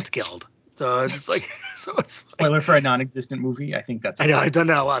definitely gets killed. So it's like, spoiler for a non-existent movie. I think that's. I know I've done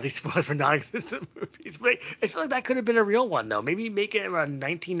that a lot. These spoilers for non-existent movies, but I feel like that could have been a real one though. Maybe make it around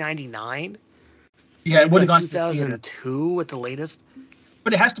 1999. Yeah, it would have gone 2002 with the latest.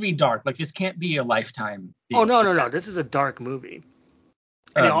 But it has to be dark. Like this can't be a Lifetime deal. Oh no! This is a dark movie.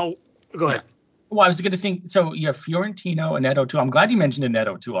 Go ahead. Well, I was going to think. So you have Fiorentino, Annette O'Toole. I'm glad you mentioned Annette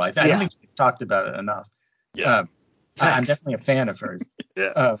O'Toole. I don't think it's talked about it enough. Yeah. I'm definitely a fan of hers.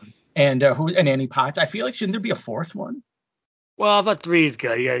 And Annie Potts. I feel like shouldn't there be a fourth one? Well, I thought 3 is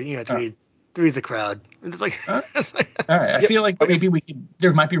good. Yeah, three's a crowd. It's like. All right. I feel like maybe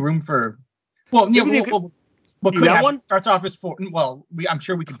there might be room for. Well, Well, could have one starts off as 4. Well, I'm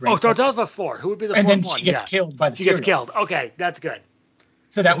sure we could bring. Starts off as 4. Who would be the fourth one? And then she gets killed by the. She gets killed. Okay, that's good.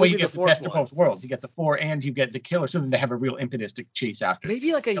 So that way you get the best of both worlds. You get the 4 and you get the killer. So then they have a real impetus to chase after.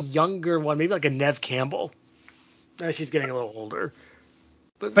 Maybe like a younger one. Maybe like a Nev Campbell. She's getting a little older.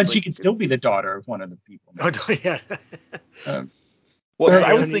 But she could still be the daughter of one of the people. Oh yeah.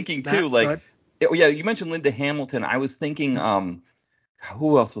 I was thinking too, you mentioned Linda Hamilton. I was thinking,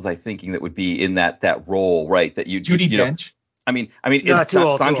 who else was I thinking that would be in that role, right? That Judi Dench. I mean, is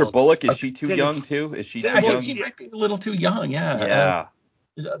Sandra Bullock? Is she too young too? Is she too young? She might be a little too young. Yeah.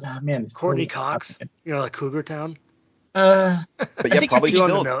 Man, Courtney Cox. Like Cougar Town. But yeah,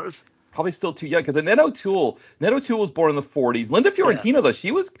 probably still too young because Annette O'Toole was born in the 40s. Linda Fiorentino though,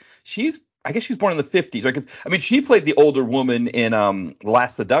 I guess she was born in the 50s, right? Because she played the older woman in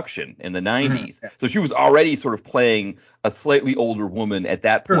Last Seduction in the 90s, Mm-hmm. so she was already sort of playing a slightly older woman at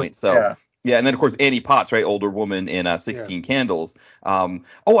that point. So and then of course Annie Potts, right, older woman in 16 Candles.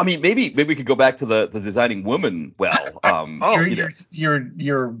 Maybe we could go back to the designing women. Well,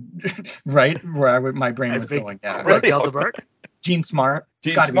 you're right where my brain was going. Yeah, right, Delta Burke. Jean Smart.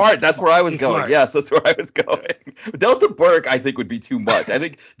 That's where I was going. Yes, that's where I was going. Delta Burke, I think, would be too much. I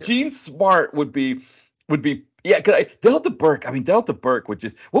think Jean Smart would be. Delta Burke would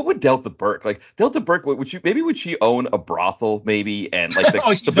just. What would Delta Burke like? Delta Burke, would she own a brothel maybe and like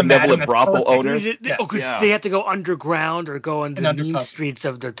the benevolent brothel owner? Because they have to go underground or go into the mean streets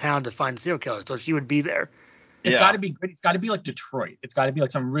of the town to find serial killers. So she would be there. It's got to be gritty. It's got to be like Detroit. It's got to be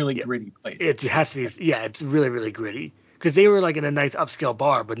like some really gritty place. It has to be. Yeah, it's really really gritty. Because they were like in a nice upscale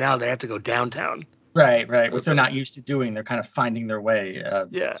bar, but now they have to go downtown. Right. Which they're not used to doing. They're kind of finding their way.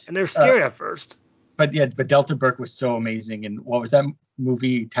 And they're scary at first. But Delta Burke was so amazing. And what was that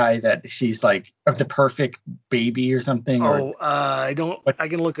movie, Ty, that she's like the perfect baby or something? I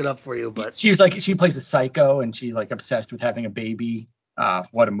can look it up for you. But she was like, she plays a psycho and she's like obsessed with having a baby.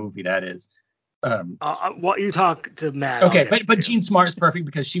 What a movie that is. What you talk to Matt. Okay, but Jean Smart is perfect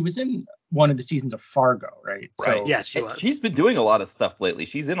because she was in one of the seasons of Fargo, right? Right. So, yeah, she was. She's been doing a lot of stuff lately.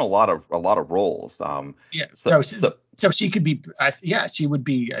 She's in a lot of roles. So she could be. She would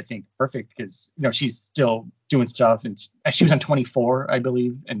be, I think, perfect because she's still doing stuff, and she was on 24, I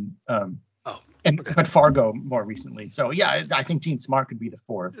believe, and but Fargo more recently. So yeah, I think Jean Smart could be the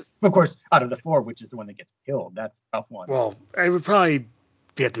 4th. Of course, out of the 4, which is the one that gets killed, that's a tough one. Well, I would probably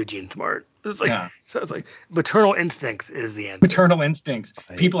have to be Jean Smart. It's like, so it's like Maternal Instincts is the answer. Maternal Instincts.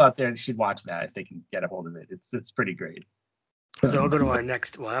 People out there should watch that if they can get a hold of it. It's pretty great. So we'll go to our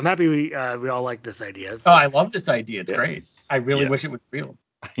next one. I'm happy we all like this idea. So. Oh, I love this idea. It's great. I really wish it was real.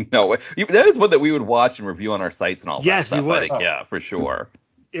 I know. That is one that we would watch and review on our sites and all that stuff. Yes, we would. I think, yeah, for sure.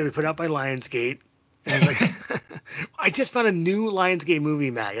 Yeah, we put out by Lionsgate. And I just found a new Lionsgate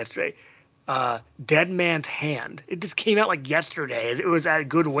movie, Matt, yesterday. Dead Man's Hand. It just came out like yesterday. It was at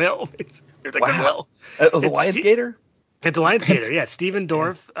Goodwill. It's like Goodwill. It was a Lionsgater? It's a Lionsgater, yeah. Stephen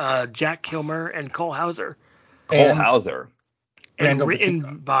Dorff, Jack Kilmer, and Cole Hauser. And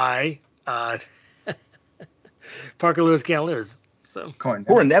written by Parker Lewis Cavaliers. So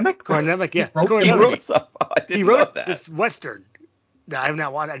Kornemic, yeah. He wrote stuff. I didn't know that. This Western that I have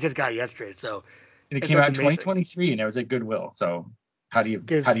not watched. I just got it yesterday. So it came out in 2023 and it was at Goodwill. So how do you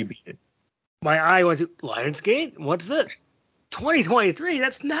beat it? My eye went to Lionsgate. What's this? 2023.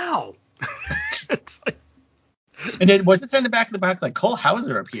 That's now. And then was it in the back of the box like Cole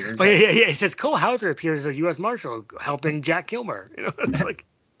Hauser appears? Oh, yeah. It says Cole Hauser appears as a U.S. Marshal helping Jack Kilmer. It's like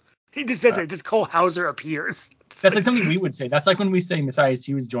He just says it. Just Cole Hauser appears. That's like something we would say. That's like when we say Matthias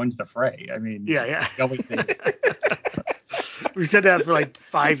Hughes joins the fray. I mean, yeah. We always say we said that for like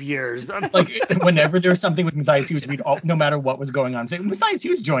 5 years. Like whenever there was something with Matthias Hughes, no matter what was going on, say Matthias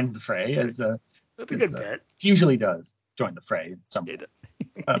Hughes joins the fray. That's a good bet. He usually does join the fray.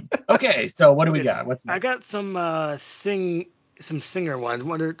 Okay, so what do we got? What's next? I got some singer ones.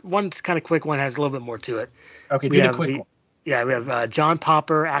 One's kind of quick. One has a little bit more to it. Okay, do the quick one. Yeah, we have John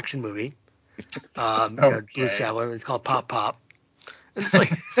Popper action movie. Blues Traveler. It's called Pop Pop. It's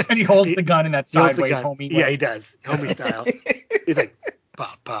like, and he holds the gun in that sideways homie way. Yeah, he does. Homie style. He's like,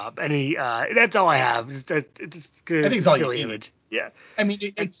 pop, pop. And he, that's all I have. It's good. I think it's all silly image. Yeah. I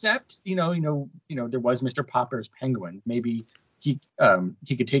mean, except, there was Mr. Popper's Penguins. Maybe he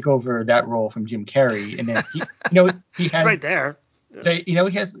could take over that role from Jim Carrey. And then he has. It's right there.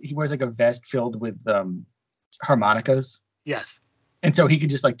 He wears like a vest filled with harmonicas. Yes. And so he could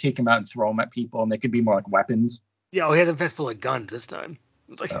just like take them out and throw them at people, and they could be more like weapons. Yeah, he had a vest full of guns this time.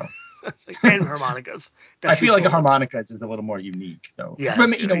 It's like, and harmonicas. I feel like the harmonicas is a little more unique, though. Yeah,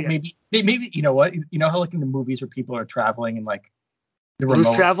 maybe you know what? You know how like in the movies where people are traveling and like the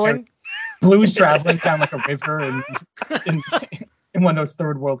blues traveling down like a river in one of those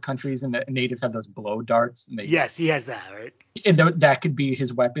third world countries, and the natives have those blow darts. And yes, he has that, right? And that could be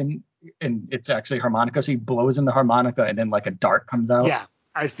his weapon, and it's actually a harmonica. So he blows in the harmonica, and then like a dart comes out. Yeah,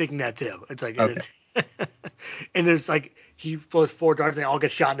 I was thinking that too. It's like. Okay. And there's like he blows 4 darts and they all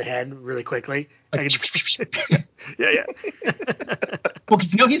get shot in the head really quickly. Yeah. Well,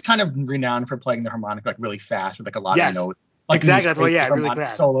 because he's kind of renowned for playing the harmonica like really fast with like a lot of notes. Like exactly. That's why, really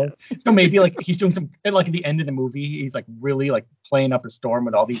fast. Solos. So maybe like he's doing some like at the end of the movie, he's like really like playing up a storm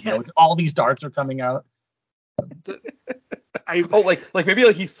with all these notes. All these darts are coming out. Like maybe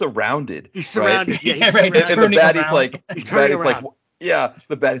like he's surrounded. He's surrounded. Right? Yeah, right. And the baddie's like,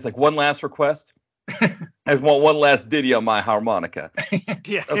 the baddie's like, one last request. I want one last ditty on my harmonica.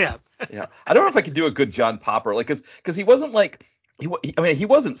 Yeah. I don't know if I could do a good John Popper, like, because he wasn't like he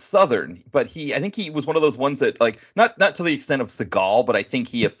wasn't Southern, but I think he was one of those ones that like not to the extent of Seagal, but I think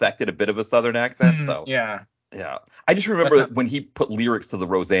he affected a bit of a Southern accent. So yeah. I just remember when he put lyrics to the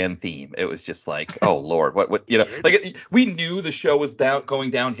Roseanne theme, it was just like, oh Lord, what like we knew the show was going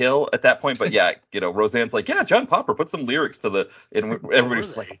downhill at that point, but yeah, Roseanne's like, yeah, John Popper put some lyrics to and everybody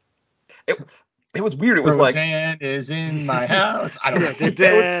was like, it was weird. It was Roseanne is in my house. I don't know.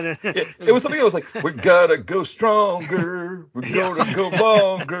 It was something that was like, we gotta go stronger. We're gonna go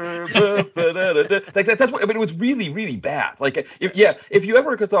longer. Like that's what. I mean, it was really, really bad. Like, if you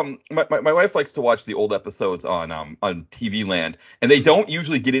ever, because my wife likes to watch the old episodes on TV Land, and they don't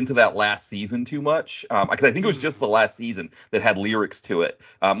usually get into that last season too much. Because I think it was just the last season that had lyrics to it.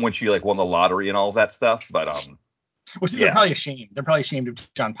 When she like won the lottery and all of that stuff. But they're probably ashamed. They're probably ashamed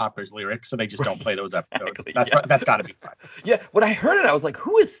of John Popper's lyrics, so they just don't play those episodes. That's got to be fun. Yeah, when I heard it, I was like,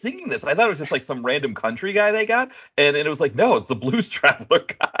 who is singing this? I thought it was just like some random country guy they got, and it was like, no, it's the Blues Traveler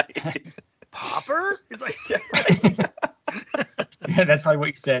guy. Popper? It's like, yeah, that's probably what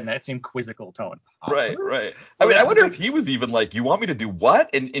you said in that same quizzical tone. Popper? Right. I mean, I wonder if he was even like, you want me to do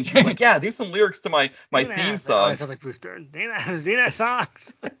what? And she was like, yeah, do some lyrics to my theme song. That sounds like Brewster. Zena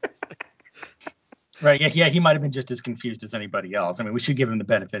songs. Right, yeah, he might have been just as confused as anybody else. I mean, we should give him the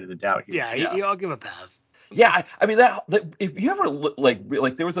benefit of the doubt here. Yeah, I'll give him a pass. Yeah, I mean that if you ever like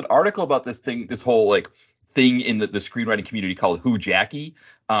there was an article about this whole like thing in the screenwriting community called Who Jackie.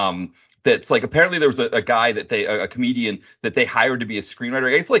 That's like apparently there was a guy a comedian that they hired to be a screenwriter.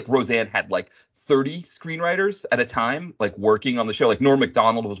 I guess like Roseanne had like 30 screenwriters at a time, like working on the show. Like Norm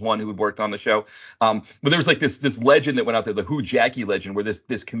Macdonald was one who had worked on the show. But there was like this legend that went out there, the Who Jackie legend, where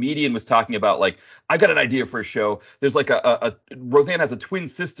this comedian was talking about like, I've got an idea for a show. There's like a Roseanne has a twin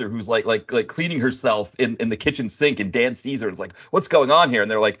sister who's like cleaning herself in the kitchen sink, and Dan sees her and is like, what's going on here? And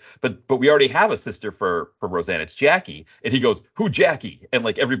they're like, but we already have a sister for Roseanne. It's Jackie. And he goes, who Jackie? And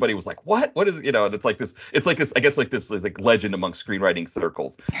like everybody was like, what is and it's like this I guess like this is like legend among screenwriting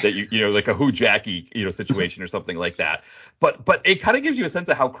circles that you like a Who Jackie situation or something like that. But it kind of gives you a sense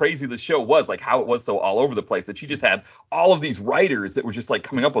of how crazy the show was, like how it was so all over the place, that she just had all of these writers that were just like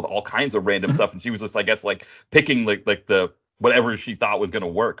coming up with all kinds of random stuff, and she was just I guess like picking like the whatever she thought was going to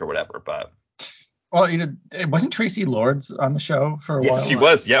work or whatever. But well, it wasn't Tracy Lords on the show for a while. Yeah, she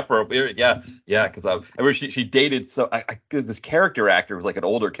was. Yeah, because I remember she dated this character actor was like an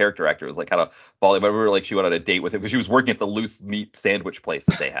older character actor, was like kind of bald. I remember like she went on a date with him because she was working at the loose meat sandwich place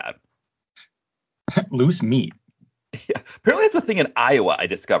that they had. Loose meat. Yeah, apparently it's a thing in Iowa. I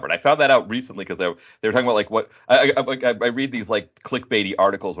discovered. I found that out recently because they were talking about like what I read these like clickbaity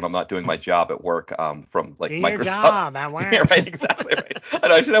articles when I'm not doing my job at work from like Do your Microsoft. job at work. Yeah, right, exactly right.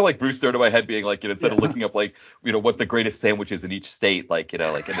 And I should have like Bruce Stern in my head being like, instead of looking up like what the greatest sandwich is in each state, like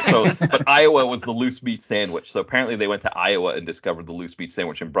like and so. But Iowa was the loose meat sandwich. So apparently they went to Iowa and discovered the loose meat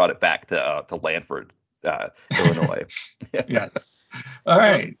sandwich and brought it back to Lanford, Illinois. Yes. All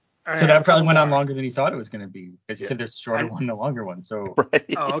right. All So right, that probably went on more. longer than he thought it was going to be. As you said, there's a shorter one and a longer one. So Right.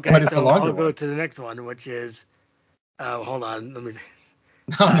 Oh, okay. what is the So longer I'll go one? to the next one, which is hold on, let me.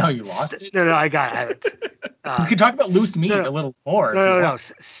 Oh no, you lost it. No, I have it. You could talk about loose meat a little more. No.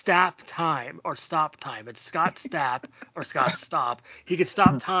 Stap time or stop time. It's Scott Stapp or Scott Stop. He could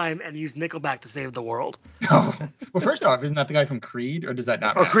stop time and use Nickelback to save the world. Oh. Well, first off, isn't that the guy from Creed, or does that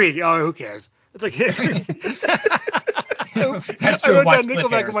not Or matter? Creed. Oh, who cares? It's like That's I true. wrote Watch down split Nickelback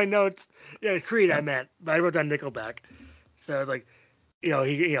in hairs. my notes. Yeah, Creed I meant, but I wrote down Nickelback. So it's like,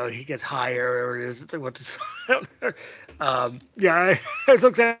 he gets higher or it's like what's yeah, I was so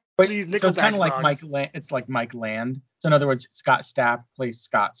excited to use Nickelback So it's kind of like songs. it's like Mike Land. So in other words, Scott Stapp plays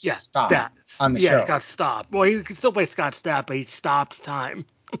Scott Yeah, Stapp on the show. Yeah, Scott Stop. Well, he can still play Scott Stapp, but he stops time.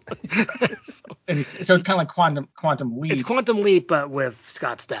 So it's kind of like Quantum Leap. It's Quantum Leap, but with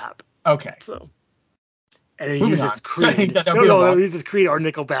Scott Stapp. Okay. So. And he Moving uses on. Creed. So He uses Creed or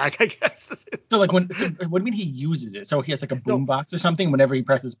Nickelback, I guess. So like what do you mean he uses it? So he has like a boombox or something. Whenever he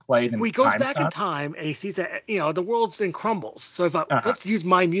presses play, then he goes time back in stops? time and he sees that the world's in crumbles. So if let's use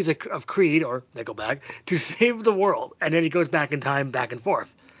my music of Creed or Nickelback to save the world, and then he goes back in time, back and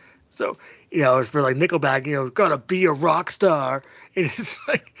forth. So it's for like Nickelback, gotta be a rock star. And it's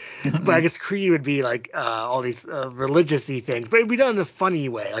like, but I guess Creed would be like all these religious-y things, but it'd be done in a funny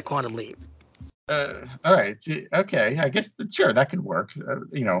way, like Quantum Leap. All right. Okay. I guess sure that could work.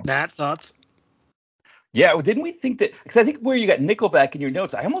 Matt, thoughts? Yeah, well, didn't we think that? Because I think where you got Nickelback in your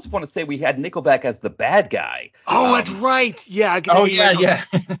notes, I almost want to say we had Nickelback as the bad guy. Oh, that's right. Yeah. Yeah.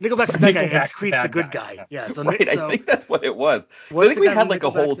 Nickelback's the bad guy and Creed's the good guy. Yeah. So right. I think that's what it was. I think we had like a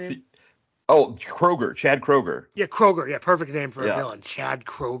whole. Kroger, Chad Kroger. Yeah, Kroger. Yeah, perfect name for a villain, Chad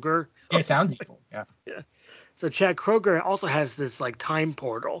Kroger. Yeah, it sounds evil. Yeah. Yeah. So Chad Kroger also has this like time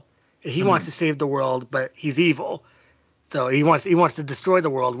portal. He wants to save the world, but he's evil. So he wants to destroy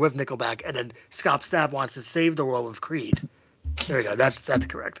the world with Nickelback, and then Scott Stapp wants to save the world with Creed. There we go. That's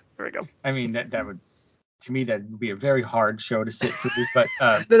correct. There we go. I mean that would, to me, that would be a very hard show to sit through. But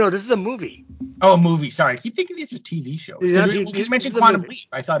no, this is a movie. Oh, a movie. Sorry, I keep thinking these are TV shows. You mentioned Quantum Leap.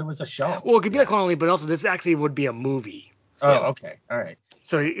 I thought it was a show. Well, it could be like Quantum Leap, but also this actually would be a movie. So. Oh, okay. All right.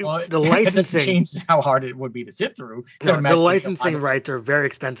 So the licensing changed how hard it would be to sit through. No, the licensing rights are very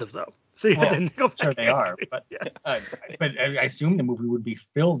expensive, though. So you have to Nickelback. Sure they are, but but I assume the movie would be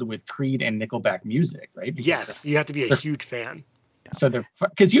filled with Creed and Nickelback music, right? Because yes, you have to be a huge fan. So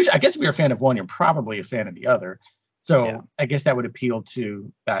because usually, I guess if you're a fan of one, you're probably a fan of the other. So I guess that would appeal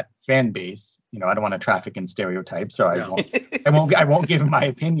to that fan base. I don't want to traffic in stereotypes, so I won't give my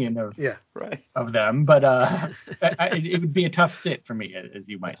opinion of of them. But it would be a tough sit for me, as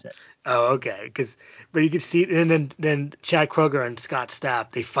you might say. Oh, okay. But you could see, and then Chad Kroger and Scott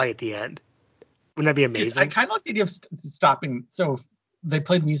Stapp, they fight at the end. Wouldn't that be amazing? I kind of like the idea of stopping. So they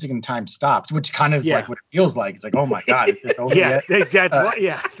play the music and time stops, which kind of is like what it feels like. It's like, oh my god, is this over yet? That's what.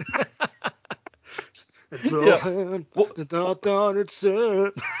 Yeah. Well,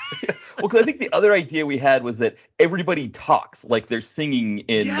 because I think the other idea we had was that everybody talks like they're singing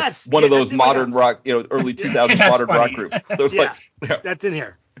in one of those modern rock, early 2000s modern rock groups. There's that's in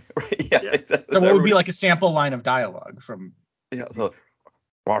here. Right, exactly. So what would be like a sample line of dialogue from? Yeah. So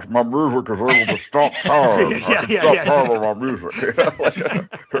my music is able to stop time. Stop time with my music.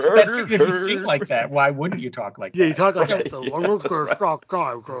 If you sing like that, why wouldn't you talk like that? Yeah, you talk like that. So I'm stop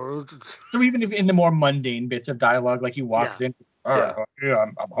time. So even if in the more mundane bits of dialogue, like he walks in, I'm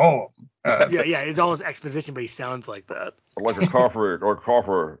home. It's almost exposition, but he sounds like that. Like a coffee,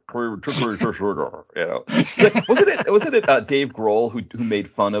 cream, sugar. Wasn't it Dave Grohl who made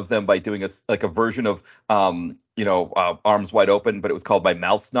fun of them by doing a version of Arms Wide Open, but it was called My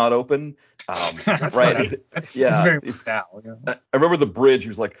Mouth's Not Open. Right. Funny. It's very foul. I remember the bridge. He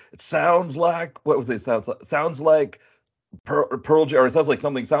was like, it sounds like, what was it? Sounds like Pearl Jam, or it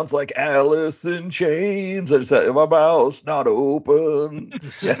sounds like Alice in Chains. I said, my mouth's not open in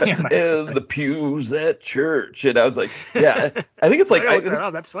the pews at church. And I was like, I think it's like,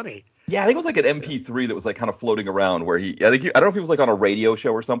 that's funny. Yeah, I think it was like an MP3 that was like kind of floating around where I don't know if he was like on a radio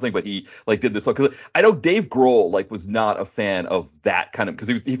show or something, but he like did this song. Because I know Dave Grohl like was not a fan of that kind of, because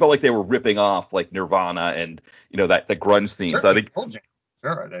he felt like they were ripping off like Nirvana and that grunge scene. Sure, so I think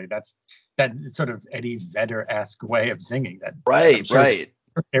sure, that's that sort of Eddie Vedder-esque way of singing that right, right.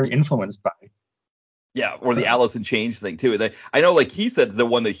 They're influenced by. Yeah, or the Alice in Chains thing too. I know, like he said, the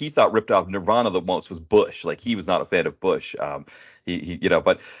one that he thought ripped off Nirvana the most was Bush. Like he was not a fan of Bush. But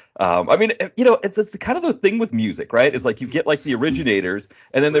I mean, it's kind of the thing with music, right? Is like you get like the originators,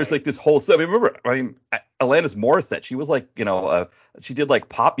 and then there's like this whole. So I mean, Alanis Morissette, she was like, she did like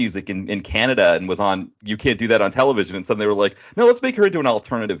pop music in Canada and was on. You can't do that on television, and suddenly they were like, no, let's make her into an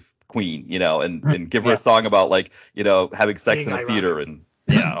alternative queen, and give her a song about like, having sex in a theater and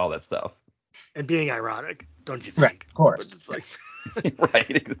all that stuff. And being ironic, don't you think? Right, of course. But it's like right,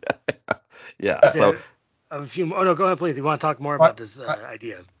 exactly. Yeah. So a few more. Oh no, go ahead, please. You want to talk more about this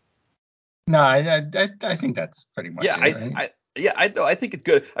idea? No, I think that's pretty much it. Right? I think it's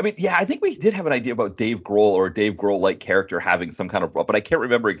good. I mean, I think we did have an idea about Dave Grohl or a Dave Grohl-like character having some kind of role, but I can't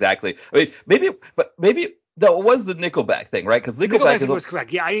remember exactly. I mean, maybe that was the Nickelback thing, right? Because Nickelback was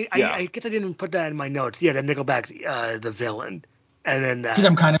correct. Yeah, I guess I didn't put that in my notes. Yeah, that Nickelback's the villain. And then because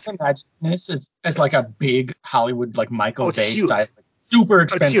I'm kind of imagining this as like a big Hollywood like Michael Bay style, like, super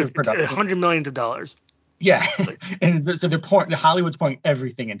expensive production, $100 million. Yeah, and so Hollywood's pouring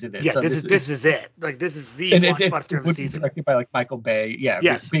everything into this. Yeah, so this is it. Like this is the blockbuster of the season. Directed by like Michael Bay. Yeah,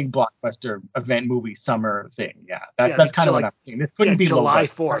 yes. Big blockbuster event movie summer thing. Yeah, that's kind of what I'm saying. This couldn't be July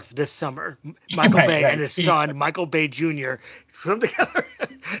 4th this summer. Michael Bay and his son exactly. Michael Bay Jr. come together.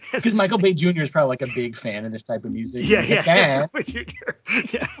 Because Michael Bay Jr. is probably like a big fan of this type of music. Yeah.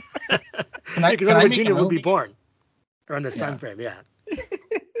 Michael Bay Jr. will be born around this time frame. Yeah.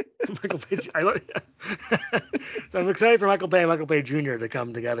 Michael Bay. So I'm excited for Michael Bay and Michael Bay Jr. to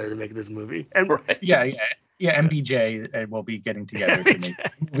come together to make this movie. And yeah, MBJ will be getting together to make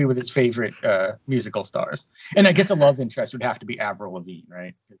a movie with his favorite musical stars. And I guess the love interest would have to be Avril Lavigne,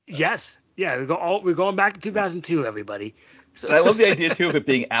 right? Yes. Yeah, we're going back to 2002, everybody. So, I love the idea too of it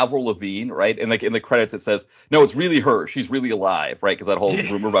being Avril Lavigne, right? And like in the credits it says, no, it's really her. She's really alive, right? Because that whole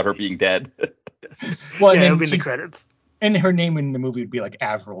rumor about her being dead. Well, it'll be in the credits. And her name in the movie would be like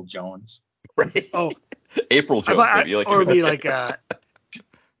Avril Jones. Right. Oh, April Jones, maybe. Or it'd be like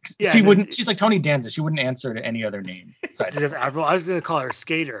she wouldn't. She's like Tony Danza. She wouldn't answer to any other name. Avril. I was gonna call her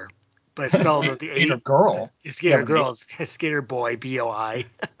Skater, but it's spelled with the Skater Girl. Skater Girl. Skater Boy. BOI.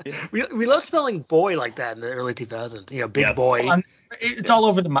 We love spelling boy like that in the early 2000s. Big boy. It's all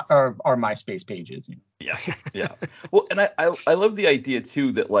over our MySpace pages. Yeah. Well, and I love the idea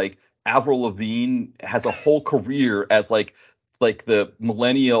too that like Avril Lavigne has a whole career as like the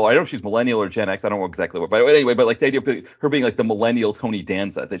millennial. I don't know if she's millennial or Gen X. I don't know exactly what. But anyway, but like the idea of her being like the millennial Tony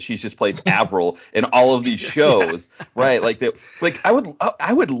Danza, that she just plays Avril in all of these shows, right? Like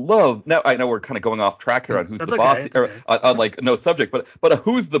I would love. Now I know we're kind of going off track here on who's the boss, or on like no subject, but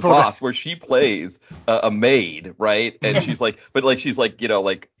who's the boss, where she plays a maid, right? And she's like, this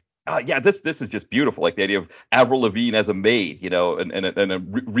is just beautiful. Like the idea of Avril Lavigne as a maid, and a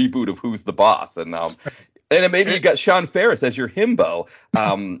reboot of Who's the Boss, and then maybe you got Sean Ferris as your himbo.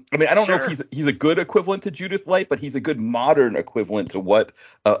 I mean, I don't know if he's a good equivalent to Judith Light, but he's a good modern equivalent to what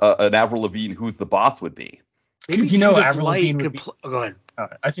an Avril Lavigne Who's the Boss would be. Because Avril Lavigne would be. Go ahead.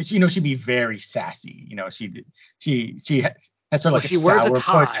 I said she'd be very sassy. She has sort of like she a wears sour a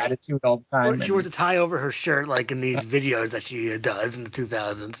tie. puss attitude all the time. She wears a tie over her shirt, like in these videos that she does in the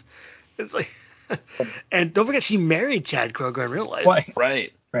 2000s. It's like, and don't forget she married Chad Kroeger in real life.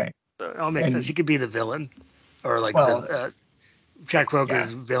 Right. So it all makes sense. She could be the villain, or like Chad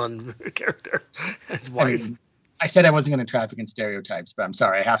Kroeger's villain character, his wife. I said I wasn't going to traffic in stereotypes, but I'm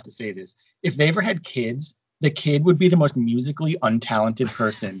sorry, I have to say this. If they ever had kids, the kid would be the most musically untalented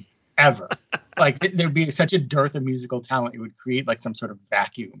person ever. Like there'd be such a dearth of musical talent, it would create like some sort of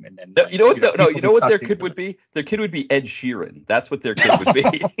vacuum. And then you know what their kid would be? Their kid would be Ed Sheeran. That's what their kid would be.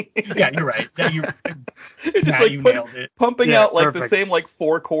 Yeah, you're right. Just like pumping out like the same like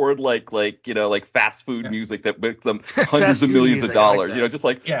 4-chord like fast food music that makes them hundreds of millions of dollars. Just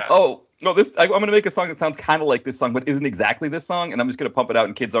like no, I'm going to make a song that sounds kind of like this song, but isn't exactly this song, and I'm just going to pump it out,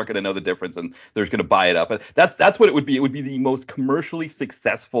 and kids aren't going to know the difference, and they're just going to buy it up. But that's what it would be. It would be the most commercially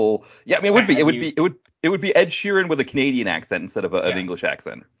successful. Yeah, I mean, it would be Ed Sheeran with a Canadian accent instead of an English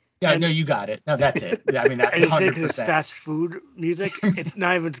accent. Yeah, no, you got it. No, that's it. I mean, that's 100%. Because it's fast food music, it's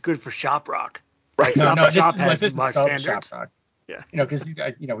not even good for shop rock. Right. This is much shop rock. Yeah. Because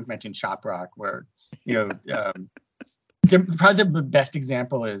we've mentioned shop rock, where probably the best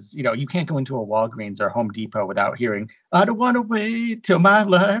example is, you can't go into a Walgreens or Home Depot without hearing, I don't want to wait till my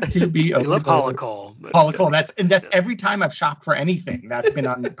life to be over. I love Paula Cole. Paula Cole, that's every time I've shopped for anything, that's been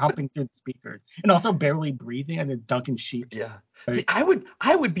on pumping through the speakers. And also Barely Breathing and Duncan Sheik. Yeah. See, I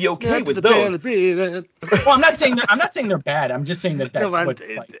would be okay with those. Well, I'm not saying they're bad. I'm just saying that's what's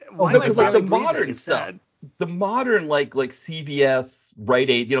like. Because like the modern stuff, the modern like CVS, Rite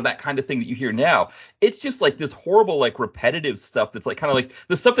Aid, that kind of thing that you hear now, it's just like this horrible like repetitive stuff that's like kind of like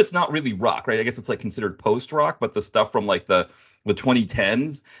the stuff that's not really rock, right? I guess it's like considered post rock, but the stuff from like the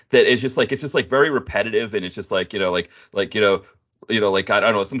 2010s that is just like, it's just like very repetitive, and it's just like like I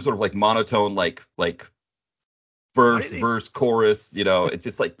don't know, some sort of like monotone like verse chorus, it's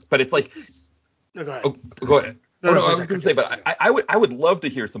just like, but it's like no, go ahead. Oh, go ahead. I was going to say, but I would love to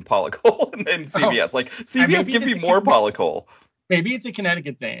hear some Paula Cole and then CVS. Like CVS, give me more Paula Cole. Maybe it's a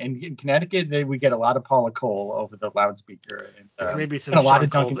Connecticut thing. And in Connecticut, we get a lot of Paula Cole over the loudspeaker, maybe some and a lot Sean of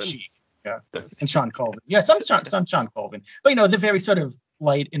Duncan Colvin. Sheik. Yeah, and Sean Colvin. Yeah, some Sean Colvin. But the very sort of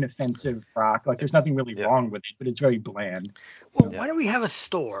light, inoffensive rock. Like there's nothing really wrong with it, but it's very bland. Well, why don't we have a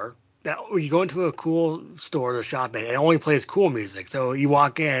store that you go into a cool store to shop at, it only plays cool music. So you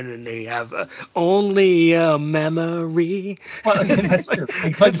walk in and they have only a memory. Well, that's true. They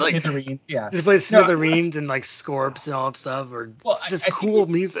play Smithereens, yeah. They play Smithereens and like Scorps and all that stuff, or just cool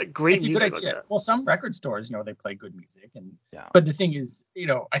music, great music. It's a good idea. Well, some record stores, they play good music, but the thing is,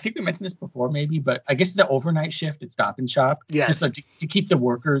 I think we mentioned this before maybe, but I guess the overnight shift at Stop and Shop, just like to keep the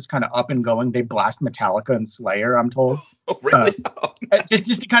workers kind of up and going, they blast Metallica and Slayer, I'm told. Oh, really?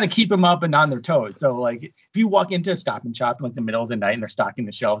 Just to kind of keep them up and on their toes. So like if you walk into a Stop and Shop in like the middle of the night and they're stocking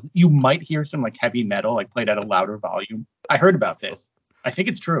the shelves, you might hear some like heavy metal like played at a louder volume. I heard about this. I think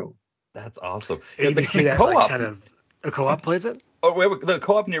it's true. That's awesome. The co-op like kind of a co-op plays it. Oh, wait, the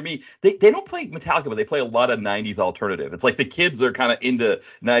co-op near me, they don't play Metallica, but they play a lot of 90s alternative. It's like the kids are kind of into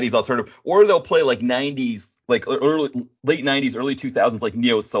 90s alternative, or they'll play like 90s, like late 90s, early 2000s, like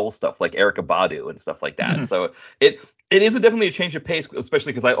neo soul stuff, like Erykah Badu and stuff like that. Mm-hmm. So it is definitely a change of pace,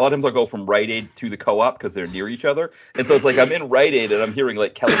 especially because a lot of times I'll go from Rite Aid to the co-op because they're near each other, and so it's like I'm in Rite Aid and I'm hearing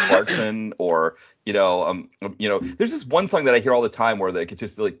like Kelly Clarkson or there's this one song that I hear all the time where like it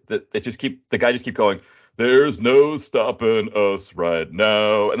just like the guy just keep going. There's no stopping us right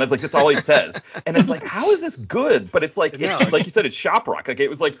now. And that's all he says. And it's like, how is this good? But it's like, like you said, it's shop rock. Like it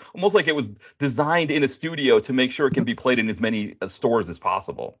was like almost like it was designed in a studio to make sure it can be played in as many stores as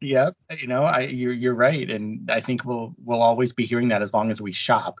possible. Yep. You're right. And I think we'll always be hearing that as long as we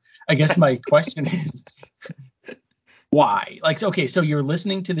shop. I guess my question is why? Like, okay, so you're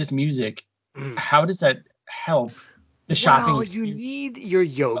listening to this music. How does that help? The shopping. Well, you need your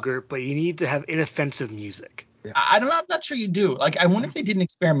yogurt, but you need to have inoffensive music. I'm not sure you do. Like, I wonder if they did an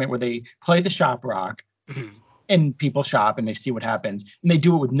experiment where they play the shop rock and people shop and they see what happens, and they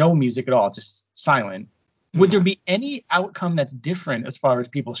do it with no music at all, it's just silent. Would there be any outcome that's different as far as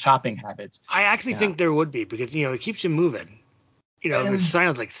people's shopping habits? I actually think there would be, because it keeps you moving. It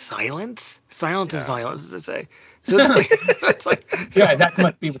sounds like silence. Silence is violence, as they say. So it's like yeah, that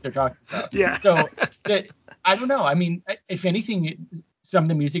must be what they're talking about. Yeah. So I don't know. I mean, if anything, some of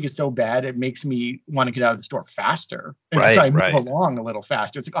the music is so bad it makes me want to get out of the store faster. Right. So I move along a little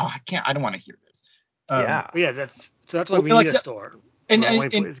faster. It's like, I don't want to hear this. That's why we need a store. And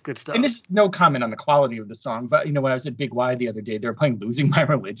it's good stuff. And this is no comment on the quality of the song, but when I was at Big Y the other day, they were playing "Losing My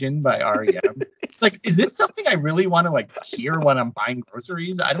Religion" by REM. Like, is this something I really want to like hear when I'm buying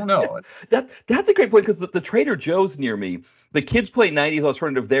groceries? I don't know. That's a great point, because the Trader Joe's near me, the kids play 90s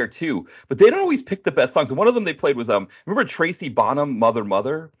alternative there too, but they don't always pick the best songs. And one of them they played was remember Tracy Bonham,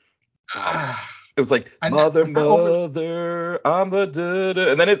 Mother. It was like mother, I'm the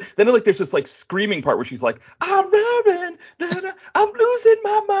da-da. And then it like there's this like screaming part where she's like, I'm running, da-da, I'm losing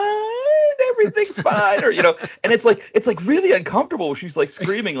my mind, everything's fine, or and it's like really uncomfortable. She's like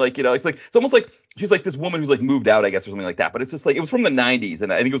screaming, like it's almost like she's like this woman who's like moved out, I guess, or something like that. But it's just like it was from the 90s,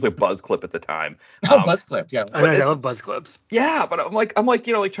 and I think it was like Buzz Clip at the time. Buzz Clip, yeah. I love Buzz Clips. Yeah, but I'm like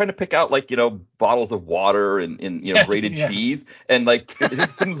like trying to pick out like bottles of water and grated cheese, and like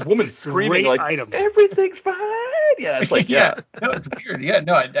there's some woman screaming like everything's fine. Yeah, it's like no, it's weird. Yeah,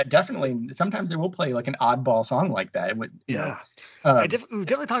 no, I definitely. Sometimes they will play like an oddball song like that. We've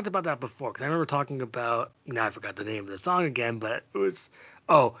definitely talked about that before, because I remember talking about. Now I forgot the name of the song again, but it was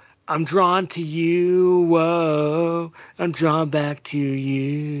I'm drawn to you, whoa, I'm drawn back to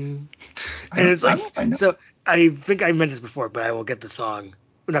you. And it's like, so I think I mentioned this before, but I will get the song.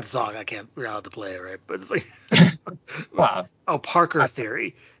 Not the song, we're not allowed to play it, right? But it's like, wow. Parker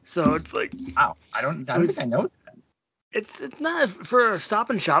Theory. So it's like, wow, I don't think I know that. It's not, for a Stop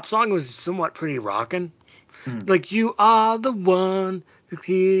and Shop song, it was somewhat pretty rockin'. Like, you are the one who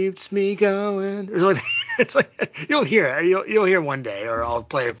keeps me going. It's like you'll hear it. You'll hear one day, or I'll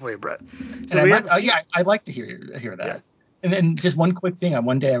play it for you, Brett. So I'd like to hear that. Yeah. And then just one quick thing. On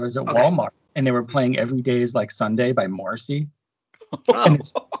one day I was at Walmart and they were playing "Every Day Is Like Sunday" by Morrissey. Oh.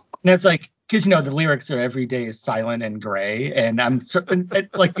 And it's like, because the lyrics are "every day is silent and gray," and I'm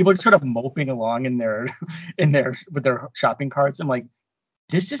like, people are sort of moping along in their with their shopping carts. I'm like,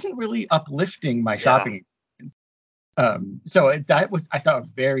 this isn't really uplifting my shopping experience. So I thought a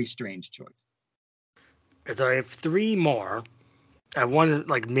very strange choice. So I have 3 more. I have one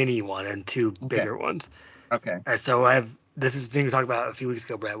like mini one and 2 bigger ones. Okay. So I have this is the thing we talked about a few weeks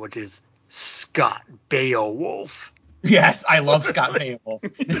ago, Brett, which is Scott Beowulf. Yes, I love Scott Beowulf.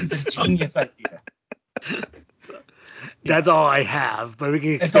 This is a genius idea. That's all I have, but we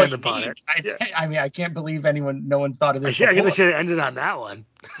can expand upon it. I mean, I can't believe no one's thought of this. I guess I should have ended on that one.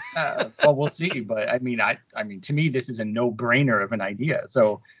 Well, we'll see. But I mean, to me, this is a no-brainer of an idea.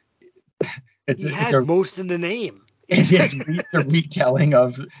 So He has most in the name. It's a retelling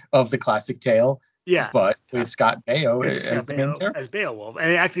of the classic tale. Yeah. But with Scott Baio as the main character. As Beowulf. And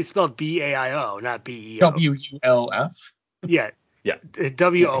it actually spelled B-A-I-O, not B-E-O. W-U-L-F? Yeah. Yeah.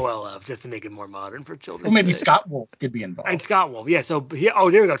 W-O-L-F, just to make it more modern for children. Well, maybe Scott Wolf could be involved. And Scott Wolf, yeah. So, there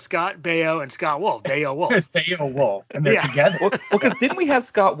we go. Scott Baio and Scott Wolf. Baio Wolf. It's Baio Wolf, and they're together. Well, because didn't we have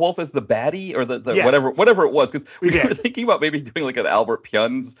Scott Wolf as the baddie or the whatever it was? Because we were thinking about maybe doing like an Albert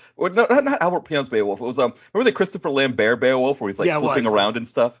Pyun's, or not Albert Pyun's Beowulf. It was remember the Christopher Lambert Beowulf where he's like flipping around and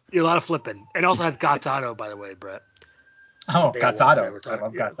stuff. Yeah, a lot of flipping, and also has Gotzato, by the way, Brett. Oh, Gotzato. I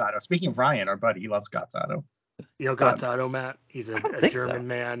love Gotzato. Speaking of Ryan, our buddy, he loves Gotzato. You know Gotzato, Matt? He's a German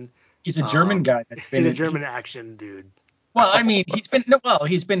man. He's a German guy. He's a German action dude. Well, I mean, he's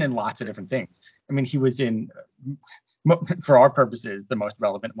been in lots of different things. I mean, he was in, for our purposes, the most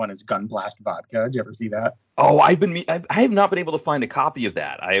relevant one is Gun Blast Vodka. Did you ever see that? Oh, I have not been able to find a copy of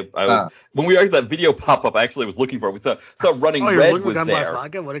that. I was when we had that video pop up. I actually was looking for it. We saw Running Red was Gun there. Blast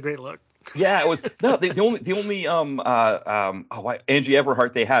Vodka? What a great look. Yeah, it was the only Angie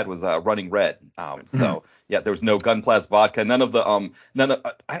Everhart they had was Running Red. So yeah, there was no Gun Blast Vodka. None of the I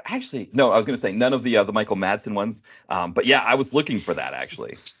was going to say none of the Michael Madsen ones. But yeah, I was looking for that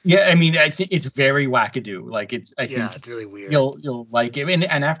actually. Yeah, I mean, I think it's very wackadoo. Like it's really weird. You'll like it,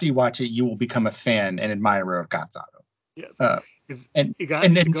 and after you watch it, you will become a fan and admirer of Gotzato. Yes.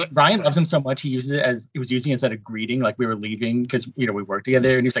 Brian loves him so much he was using it as a greeting, like we were leaving because we worked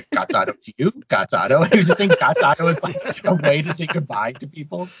together, and he was like, Gotzato to you, Gotzato. And he was just saying Gotzato is like a way to say goodbye to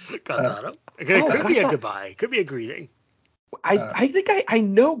people. Gotzato. It could be a goodbye. It could be a greeting. I think I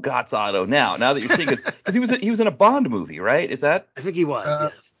know Gotzato now that you're saying this because he was in a Bond movie, right? Is that? I think he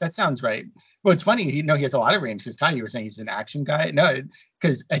was. Yes. That sounds right. Well, it's funny. He has a lot of range. This time you were saying he's an action guy. No,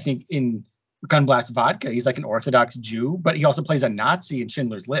 because I think in Gun Blast Vodka, he's like an Orthodox Jew, but he also plays a Nazi in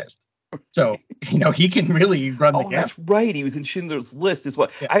Schindler's List. So, he can really run the gamut. That's right. He was in Schindler's List as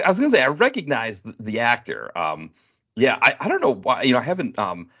well. Yeah. I was going to say, I recognize the actor. I don't know why, I haven't,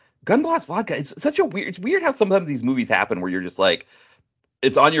 Gun Blast Vodka, it's weird how sometimes these movies happen where you're just like,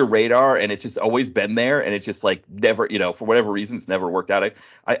 it's on your radar and it's just always been there and it's just like never, for whatever reason, it's never worked out.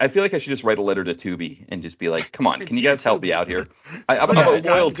 I feel like I should just write a letter to Tubi and just be like, come on, can you guys help me out here? I'm a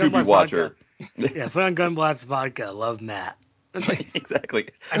loyal Tubi watcher. Yeah, put on Gun Blast Vodka. Love Matt. Exactly.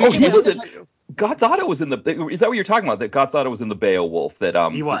 Gotzato was in the. Is that what you're talking about? That Gotzato was in the Beowulf. That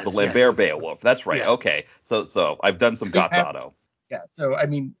he was, the Lambert Beowulf. That's right. Yeah. Okay. So I've done some Gotzato. Yeah. So I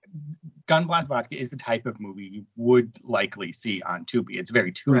mean, Gun Blast Vodka is the type of movie you would likely see on Tubi. It's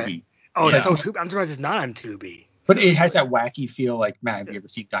very Tubi. Right. Oh, yeah. So Tubi. I'm surprised it's not on Tubi. But it has that wacky feel. Like, Matt, have you ever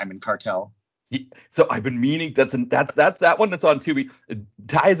seen Diamond Cartel? So I've been meaning that's that one that's on Tubi.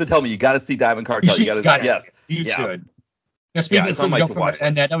 Ty has been telling me you got to see Diamond Cartel. You got to yes. You should. Speaking of, you go from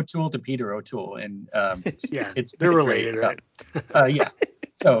Annette O'Toole to Peter O'Toole, and they're related, right? Yeah.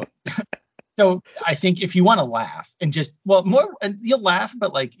 So I think if you want to laugh and just you'll laugh,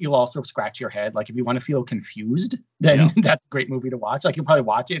 but like you'll also scratch your head. Like if you want to feel confused, then that's a great movie to watch. Like you'll probably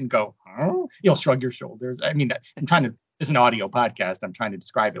watch it and go, huh? You'll shrug your shoulders. I mean, it's an audio podcast. I'm trying to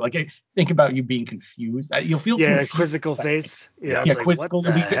describe it. Like, think about you being confused. You'll feel confused. Quizzical face. Quizzical.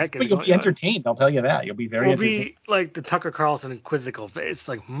 But you'll be entertained. I'll tell you that. You'll be very entertained. It'll be like the Tucker Carlson quizzical face.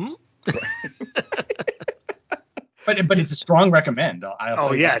 Like, But it's a strong recommend.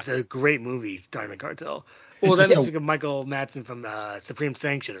 It's a great movie, Diamond Cartel. Well, that makes me think of Michael Madsen from Supreme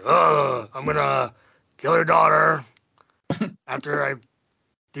Sanction. I'm gonna kill your daughter. After I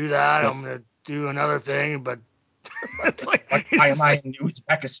do that, I'm gonna do another thing, but. It's like, why am I in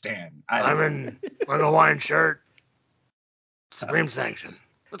Uzbekistan? I'm in a Hawaiian shirt. Supreme Sanction.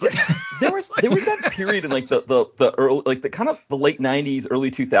 There was that period in like the early, like the kind of the late 90s,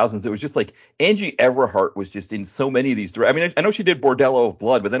 early 2000s. It was just like Angie Everhart was just in so many of these. I mean, I know she did Bordello of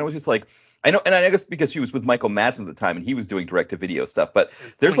Blood, but then it was just like, I know, and I guess because she was with Michael Madsen at the time and he was doing direct to video stuff. But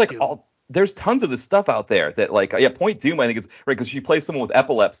there's like there's tons of this stuff out there that like, yeah, Point Doom, I think it's right because she plays someone with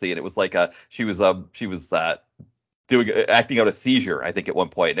epilepsy and it was like she was acting out a seizure, I think, at one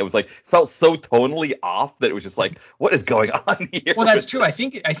point. And it was like felt so tonally off that it was just like, what is going on here? Well, that's true. I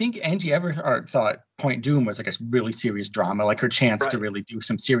think Angie Everhart thought Point Doom was like a really serious drama, like her chance to really do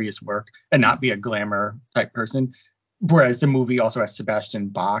some serious work and not be a glamour type person. Whereas the movie also has Sebastian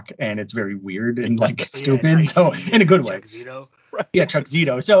Bach and it's very weird and like stupid. So in a good way. Right. Yeah, Chuck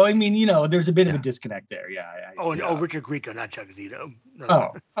Zito. So I mean, there's a bit of a disconnect there. Yeah. Richard Grieco, not Chuck Zito.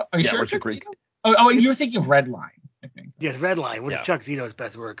 No. Oh, are you sure? Richard Grieco. Oh, and you're thinking of Redline, I think. Yes, Redline, which is Chuck Zito's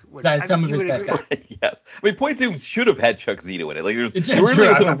best work. That's some of his best work. Yes. I mean, Point Doom should have had Chuck Zito in it. Like, there really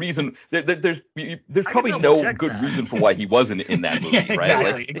wasn't a reason. There's probably no good reason for why he wasn't in that movie,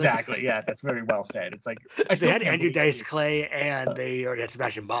 right? Exactly. Yeah, that's very well said. It's like they had Andrew Dice Clay and they already had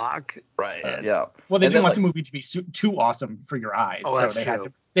Sebastian Bach. Right. Yeah. Well, they didn't want the movie to be too awesome for your eyes, so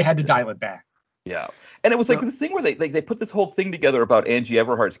they had to dial it back. Yeah. And it was like this thing where they put this whole thing together about Angie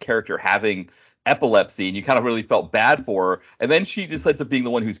Everhart's character having epilepsy, and you kind of really felt bad for her. And then she just ends up being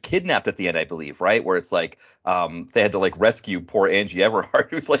the one who's kidnapped at the end, I believe, right? Where it's like they had to like rescue poor Angie Everhart,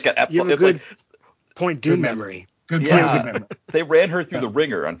 who's like an epilepsy. You have a good Point Doom memory. Good memory. They ran her through the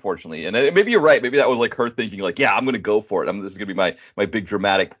ringer, unfortunately. And maybe you're right. Maybe that was like her thinking like, yeah, I'm going to go for it. This is going to be my big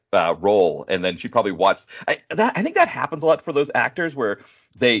dramatic role. And then she probably watched. I think that happens a lot for those actors where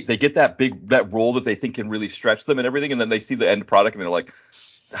they get that role that they think can really stretch them and everything. And then they see the end product and they're like,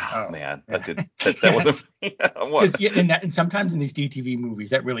 oh man, that wasn't. And sometimes in these DTV movies,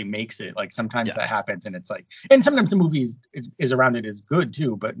 that really makes it. Like sometimes that happens, and it's like, and sometimes the movie is around it is good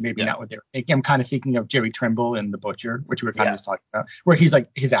too, but maybe not what they're thinking. I'm kind of thinking of Jerry Trimble in The Butcher, which we were kind of just talking about, where he's like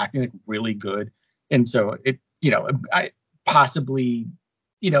his acting like really good, and so it possibly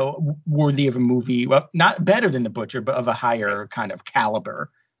worthy of a movie. Well, not better than The Butcher, but of a higher kind of caliber,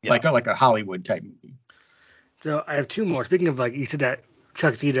 like a Hollywood type movie. So I have two more. Speaking of like you said that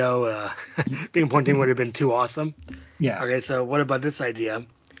Chuck Zito being Point Doom would have been too awesome. Yeah. Okay, so what about this idea?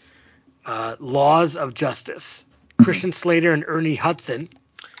 Laws of Justice. Christian Slater and Ernie Hudson.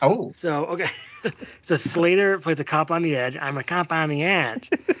 Oh. So, okay. So Slater plays a cop on the edge. I'm a cop on the edge.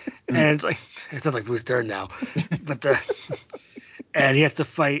 And it's like, it sounds like Bruce Dern now. But and he has to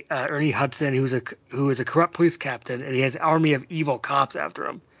fight Ernie Hudson, who is a corrupt police captain, and he has an army of evil cops after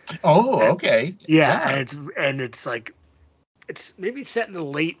him. Oh, okay. Yeah. And it's like, it's maybe set in the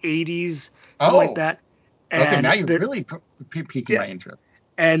late 80s, something like that. And okay, now you're really piquing my interest.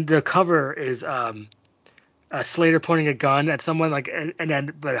 And the cover is Slater pointing a gun at someone, like,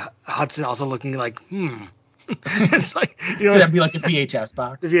 but Hudson also looking like, It's like, so that'd be like the VHS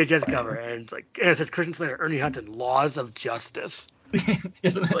box. The VHS cover, and it's like, and it says Christian Slater, Ernie Hudson, Laws of Justice.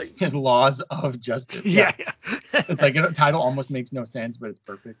 His Laws of Justice. Yeah. It's like the title almost makes no sense, but it's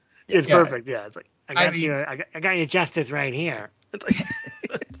perfect. It's perfect. Yeah, it's like I got your justice right here. It's like,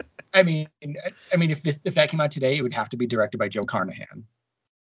 I mean, if that came out today, it would have to be directed by Joe Carnahan.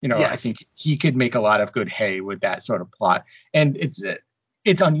 I think he could make a lot of good hay with that sort of plot. And it's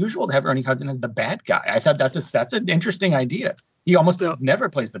unusual to have Ernie Hudson as the bad guy. I thought that's an interesting idea. He almost never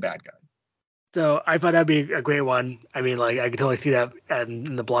plays the bad guy. So I thought that'd be a great one. I mean, like I could totally see that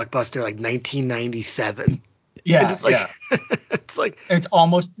in the blockbuster, like 1997. Yeah, it's like it's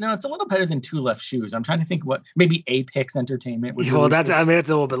almost it's a little better than Two Left Shoes. I'm trying to think what maybe Apex Entertainment would. Well, it's a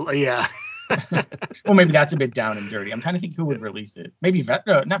little bit Well, maybe that's a bit down and dirty. I'm trying to think who would release it. Maybe not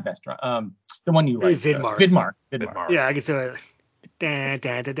Vestra. The one you like. Vidmark. Yeah, I could say it. Christian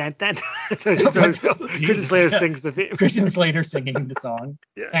Slater sings the theme. Christian Slater singing the song.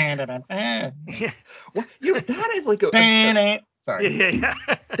 Yeah. Well, that is like a. Sorry. Yeah.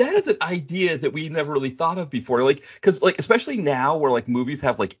 That is an idea that we never really thought of before. Like, because like especially now where like movies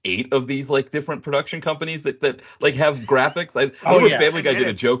have like 8 of these like different production companies that like have graphics. I remember Family Guy did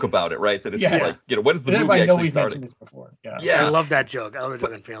a joke about it, right? That it's just like when is the movie actually starting? This before. Yeah. I love that joke. I love the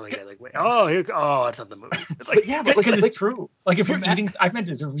joke in Family Guy. Like, wait, that's not the movie. It's like, because it's true. Like if you're eating, I've meant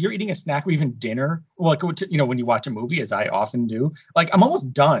this. If you're eating a snack or even dinner, like when you watch a movie, as I often do, like I'm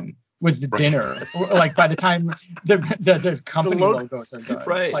almost done with the dinner, like by the time the company logos are done,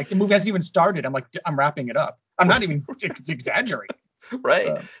 right? Like the movie hasn't even started. I'm like, I'm wrapping it up. I'm not even exaggerating.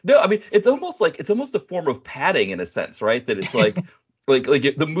 Right? No, I mean it's almost a form of padding in a sense, right? That it's like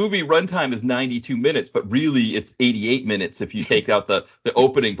the movie runtime is 92 minutes, but really it's 88 minutes if you take out the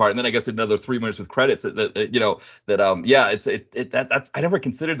opening part, and then I guess another 3 minutes with credits. That's I never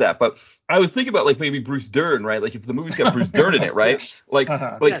considered that, but I was thinking about like maybe Bruce Dern, right? Like if the movie's got Bruce Dern in it, right?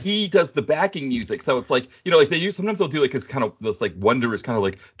 Yes. He does the backing music, so it's like like sometimes they'll do like this kind of this like wondrous kind of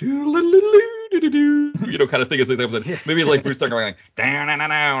like kind of thing. It's like maybe like Bruce Dern going like down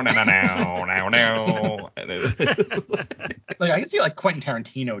like I can see like Quentin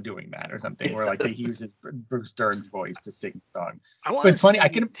Tarantino doing that or something, where like he uses Bruce Dern's voice to sing the song. But it's funny. I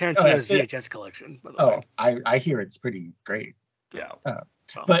can Tarantino's VHS collection. By the way. I hear it's pretty great. Yeah.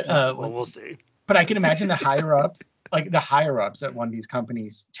 We'll see. But I can imagine the higher ups at one of these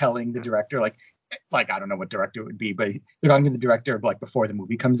companies telling the director like I don't know what director it would be, but they're talking to the director like before the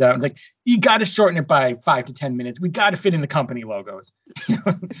movie comes out. And it's like, you got to shorten it by 5 to 10 minutes. We got to fit in the company logos.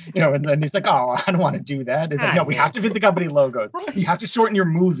 And then it's like, oh, I don't want to do that. It's like, no, we have to fit the company logos. You have to shorten your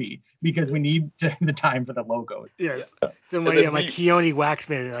movie because we need the time for the logos. Yes. So my Keone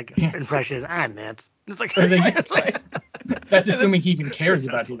Waxman impression is Nance. It's like that's assuming he even cares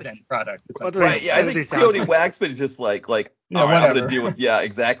about his end product. It's like, right. Yeah, I think Keone Waxman is just like all right, I'm gonna deal with. Yeah,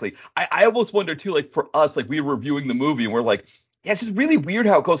 exactly. I almost wonder too, like for us, like we were reviewing the movie and we're like, yeah, it's just really weird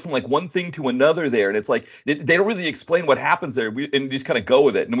how it goes from like one thing to another there, and it's like they don't really explain what happens there, and just kind of go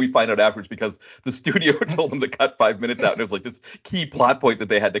with it, and then we find out afterwards because the studio told them to cut 5 minutes out, and it was like this key plot point that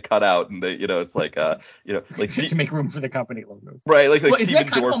they had to cut out, and they, it's like like to make room for the company logos, right? Like well, Steven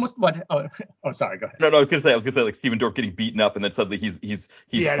Dorff. Almost what? Oh, sorry, go ahead. No, I was gonna say like Steven Dorff getting beaten up, and then suddenly he's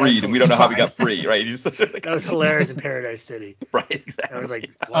freed, and we don't know how he got free, right? That was hilarious in Paradise City. Right, exactly. I was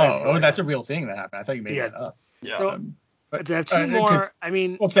like, that's a real thing that happened. I thought you made that up. Yeah. So, but to have two more, I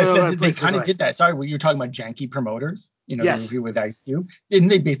mean, they kind of did that. Sorry, you were talking about janky promoters, the movie with Ice Cube. Didn't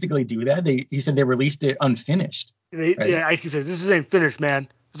they basically do that? He said they released it unfinished. Right? Yeah, Ice Cube says, this ain't finished, man.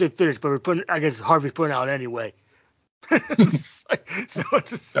 This ain't finished, but I guess Harvey's putting it out anyway.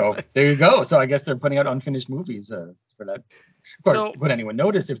 So there you go. So I guess they're putting out unfinished movies for that. Of course, would anyone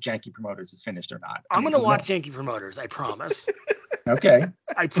notice if Janky Promoters is finished or not? I'm going to watch Janky Promoters, I promise. Okay.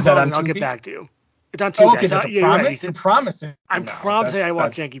 I promise I'll get back to you. It's on Tuesday. Okay, that's a promise? Right. You're promising. I'm promising I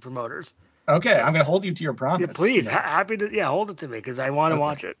watch Janky Promoters. Okay, I'm going to hold you to your promise. Yeah, please. Happy to, hold it to me because I want to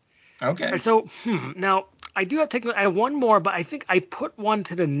watch it. Okay. And so, now, I do I have one more, but I think I put one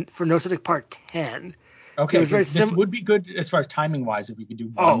for No Subject Part 10. Okay, this would be good as far as timing-wise if we could do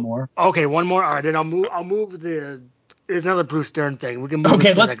one more. Okay, one more. All right, then I'll move there's another Bruce Dern thing. We can move.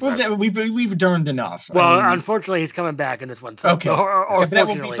 Okay, let's move that. We've Derned enough. Well, unfortunately, he's coming back in this one. So, okay. Or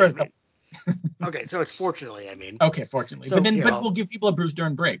fortunately, okay, so it's fortunately, I mean. Okay, fortunately. So, but we'll give people a Bruce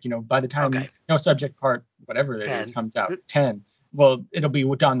Dern break. By the time No Subject Part, whatever it is, comes out, 10. Well, it'll be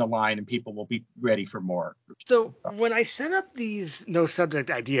down the line, and people will be ready for more. So when I set up these No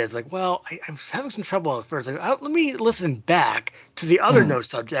Subject ideas, I'm having some trouble at first. Let me listen back to the other No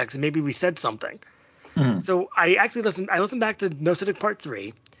Subjects, and maybe we said something. So I actually listened back to No Subject Part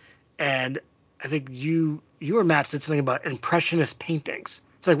 3, and I think you or Matt said something about impressionist paintings.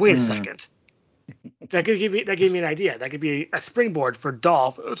 It's like, wait a second. That gave me an idea. That could be a springboard for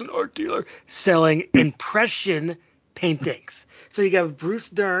Dolph as an art dealer selling impression paintings. So you have Bruce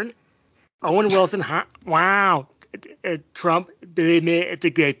Dern, Owen Wilson, wow, Trump, believe me, it's a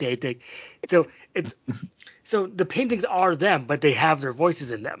great painting. So the paintings are them, but they have their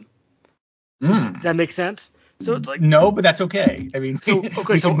voices in them. Does that make sense? So it's like no, but that's okay. I mean, so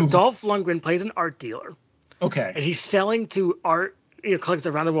Dolph Lundgren plays an art dealer. Okay. And he's selling to art collectors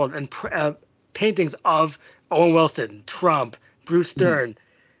around the world and paintings of Owen Wilson, Trump, Bruce Dern.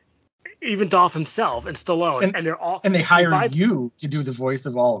 Even Dolph himself and Stallone, and they're all. And they hire you to do the voice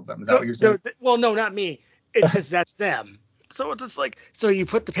of all of them. Is that what you're saying? Well, no, not me. It's just that's them. So it's just like, so you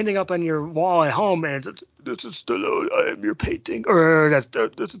put the painting up on your wall at home, and it's this is Stallone, I am your painting, or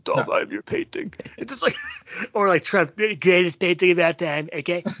this is Dolph, I am your painting. It's just like, or like Trump, greatest painting of that time.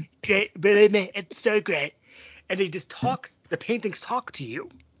 Okay, great, believe me, it's so great. And they just talk. The paintings talk to you.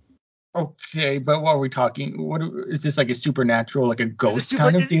 Okay, but what are we talking? What is this, like a supernatural, like a ghost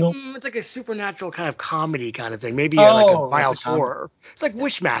kind of deal? It's like a supernatural kind of comedy kind of thing. Maybe like a mild horror. It's like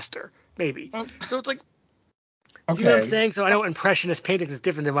Wishmaster, maybe. So it's like, see what I'm saying? So I know impressionist paintings is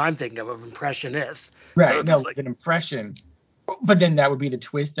different than what I'm thinking of impressionists. Right. So an impression. But then that would be the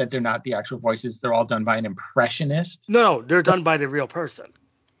twist that they're not the actual voices. They're all done by an impressionist. No, they're done by the real person.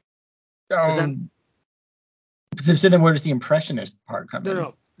 So then where does the impressionist part come in?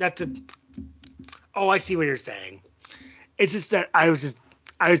 No. I see what you're saying. It's just that I was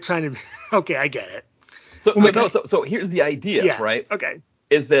trying to. Okay, I get it. So here's the idea, right? Okay.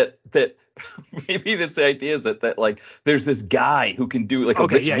 is that maybe this idea is that like there's this guy who can do like a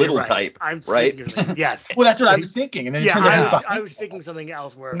Rich Little right. type, I'm right? Yes. Well, that's what I was thinking, and then it turns out I was thinking something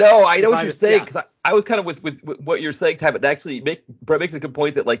else. Where no, I know what you're saying, because I was kind of with what you're saying, Ty, but actually Brett makes a good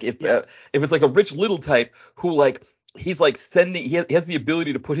point that like if it's like a Rich Little type who like he's like he has the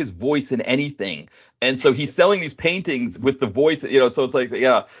ability to put his voice in anything, and so he's selling these paintings with the voice, so it's like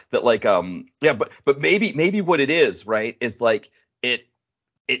that like but maybe what it is, right, is like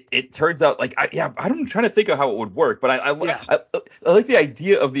it turns out like I'm trying to think of how it would work, but I like the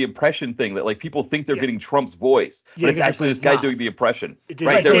idea of the impression thing, that like people think they're getting Trump's voice, but it's actually this guy doing the impression,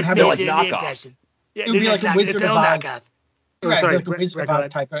 right? They're like knockoffs. It would be like a Wizard of Oz. Right, like a Wizard of Oz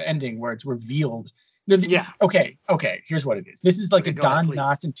type of ending where it's revealed. Okay. Here's what it is. This is like a Don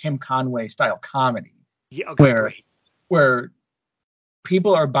Knotts and Tim Conway style comedy. Yeah. Okay. Where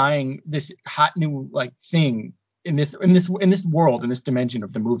people are buying this hot new like thing in this world, in this dimension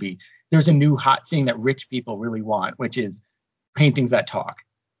of the movie. There's a new hot thing that rich people really want, which is paintings that talk.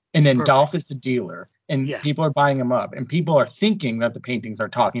 And then Dolph is the dealer, and people are buying them up, and people are thinking that the paintings are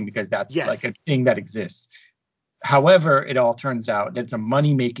talking because that's like a thing that exists. However, it all turns out that it's a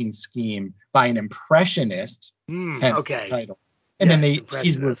money-making scheme by an impressionist, hence the title. And then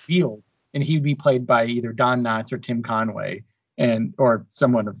he's revealed, and he'd be played by either Don Knotts or Tim Conway, or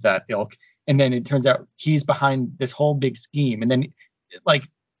someone of that ilk. And then it turns out he's behind this whole big scheme. And then, like,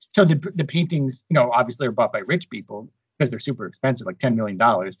 so the paintings, obviously are bought by rich people because they're super expensive, like $10 million.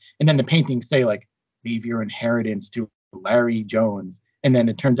 And then the paintings say, like, leave your inheritance to Larry Jones. And then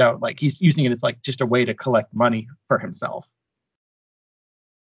it turns out like he's using it as like just a way to collect money for himself.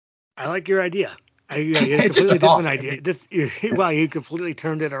 I like your idea. You had a completely different idea. Wow, you completely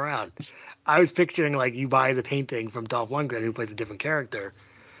turned it around. I was picturing like you buy the painting from Dolph Lundgren, who plays a different character,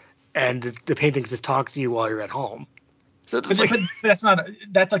 and the paintings just talk to you while you're at home. So but that's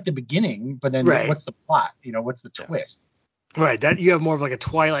like the beginning. But then what's the plot? What's the twist? Right, that you have more of like a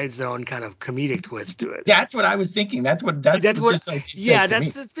Twilight Zone kind of comedic twist to it. That's what I was thinking. That's what this idea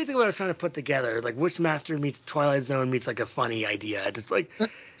that's basically what I was trying to put together. Like Wishmaster meets Twilight Zone meets like a funny idea. It's like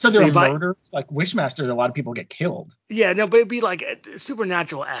so there are murders like Wishmaster. A lot of people get killed. Yeah, no, but it'd be like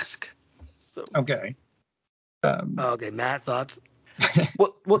supernatural-esque. So. Okay. Okay, Matt, thoughts?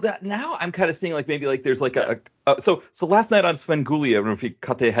 well, now I'm kind of seeing like maybe like there's like so last night on Svengulia, I don't know if you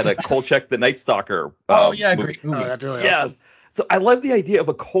caught, they had a Kolchak the Night Stalker. Great movie. Oh, that's really awesome. So I love the idea of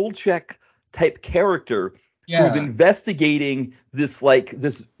a Kolchak type character who's investigating this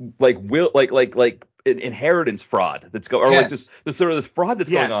inheritance fraud that's going, or like this sort of this fraud that's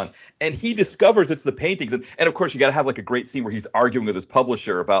going on, and he discovers it's the paintings, and of course you got to have like a great scene where he's arguing with his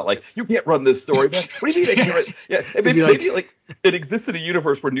publisher about like, you can't run this story, man. What do you mean I can't? Maybe like it exists in a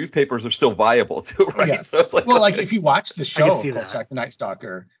universe where newspapers are still viable too, right? Yeah. So it's like, like if you watch the show Kolchak the Night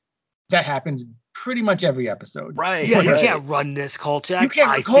Stalker, that happens pretty much every episode. Right. Yeah, you can't run this, Kolchak.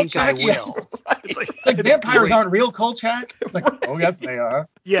 I think I will. Right. It's like vampires aren't real, Kolchak. It's like, oh yes, they are.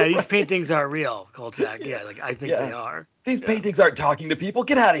 Yeah, these paintings are real, Kolchak. Yeah, like I think they are. These paintings aren't talking to people.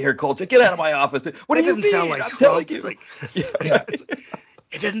 Get out of here, Kolchak. Get out of my office. What do you mean? Sound like I'm telling you. Like,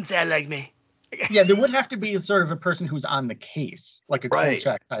 it doesn't sound like me. Yeah, there would have to be sort of a person who's on the case, like a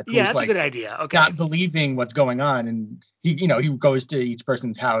Kolchak type. Yeah, that's like, a good idea. Okay. Not believing what's going on, and he goes to each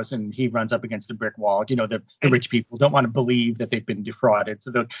person's house and he runs up against a brick wall. The rich people don't want to believe that they've been defrauded,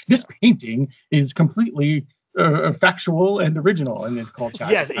 so this painting is completely factual and original, and it's Kolchak.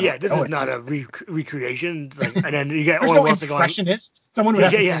 This is not a recreation. It's like, and then you got Owen Wilson impressionist. Someone would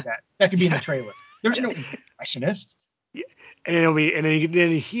have to say that. That could be in the trailer. There's no impressionist. Yeah. And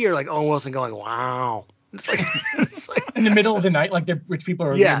then you hear like Owen Wilson going, "Wow." It's like in the middle of the night, like the rich people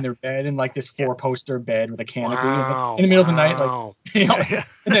are in their bed in like this 4-poster bed with a canopy. Wow. In the middle of the night, like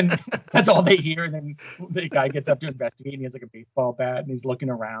and then that's all they hear. And then the guy gets up to investigate, and he has like a baseball bat, and he's looking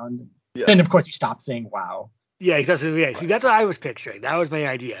around. Yeah. Then of course he stops saying "Wow." Yeah, exactly. Yeah. See, that's what I was picturing. That was my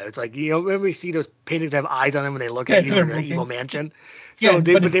idea. It's like, when we see those paintings that have eyes on them when they look at you in the evil mansion. So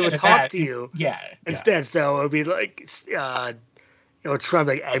they would talk to you. Instead, so it would be like, Trump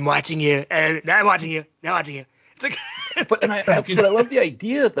like, I'm watching you, and now I'm watching you, now I'm watching you. It's like, but I love the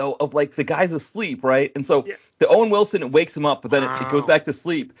idea though of like the guy's asleep, right? And so the Owen Wilson wakes him up, but then it goes back to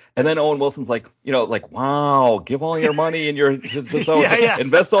sleep, and then Owen Wilson's like, wow, give all your money in your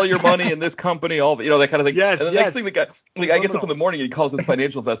invest all your money in this company, all that kind of thing. Yes, and the next thing the guy gets up in the morning and he calls his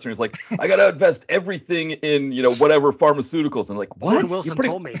financial investor and he's like, I gotta invest everything in whatever pharmaceuticals, and like, what? Owen Wilson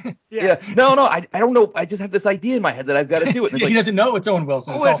told me. No, I don't know. I just have this idea in my head that I've got to do it. He doesn't know it's Owen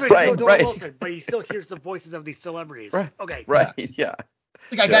Wilson. It's Owen Wilson, but he still hears the voices of these celebrities. Right. Okay. Right. Yeah.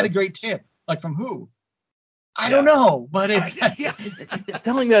 Like I got a great tip. Like from who? I don't know, but it's it's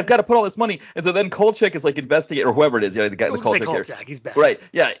telling me I've got to put all this money. And so then Kolchak is like investigating, or whoever it is, the guy, the Kolchak. He's bad. Right.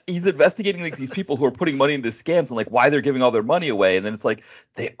 Yeah. He's investigating like these people who are putting money into scams and like why they're giving all their money away. And then it's like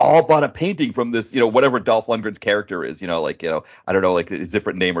they all bought a painting from this, whatever Dolph Lundgren's character is, I don't know, like his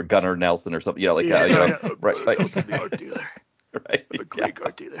different name or Gunnar Nelson or something, right. Nelson, the art dealer. Right. A Greek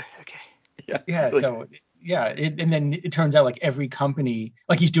art dealer. Okay. Yeah. Like, so. Yeah, and then it turns out like every company,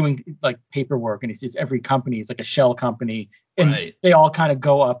 like he's doing like paperwork, and he says every company is like a shell company, and they all kind of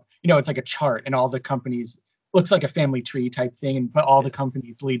go up. It's like a chart, and all the companies looks like a family tree type thing, but all the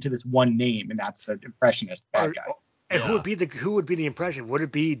companies lead to this one name, and that's the impressionist bad guy. And who would be the impression? Would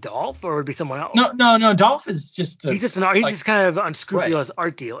it be Dolph or would it be someone else? No. Dolph is just he's just kind of unscrupulous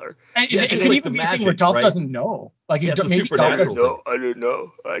art dealer. It could even be a thing where Dolph doesn't know. Like maybe Dolph doesn't know. I didn't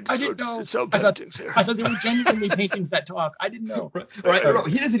know. I didn't know. I thought they were genuinely paintings that talk. I didn't know. Right. No,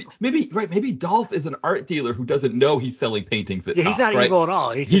 he doesn't. Maybe Dolph is an art dealer who doesn't know he's selling paintings that talk. He's not evil at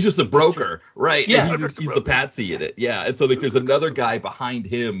all. He's just a broker, right? Yeah. And he's the patsy in it. Yeah. And so like there's another guy behind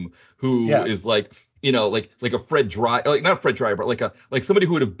him who is like. Like a Fred Dry, like not Fred Dry, but like somebody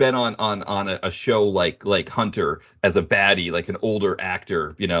who would have been on a show like Hunter as a baddie, like an older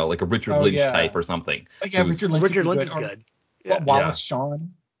actor, like a Richard Lynch type or something. Yeah, Richard Lynch is good. Wallace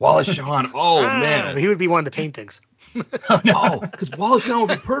Shawn. Oh man, he would be one of the paintings. No, because Wallace Shawn would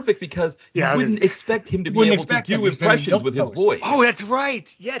be perfect because you wouldn't expect him to be able to do impressions with his voice. Oh, that's right.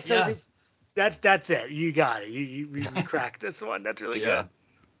 Yes. That's it. You got it. You cracked this one. That's really good.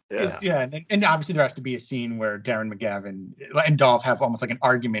 Yeah, and obviously there has to be a scene where Darren McGavin and Dolph have almost like an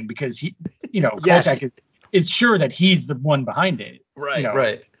argument because he, Kolchak is sure that he's the one behind it.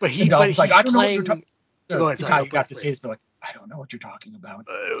 Right. But Dolph's like, I don't know what you're talking. You have to say this, but like, I don't know what you're talking about.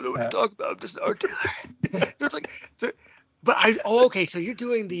 I don't know what you're talking about. I'm just an art dealer. Okay. So you're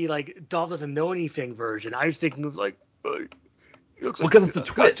doing the like Dolph doesn't know anything version. I was thinking of like, because it's the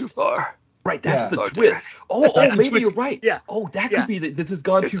twist. Too far. Right, that's the twist. Maybe you're right. Yeah. Oh, that could be that this has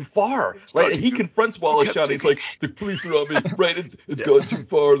gone too far. Right, and he confronts Wallace Shawn. He's like, the police are on me. Right, it's gone too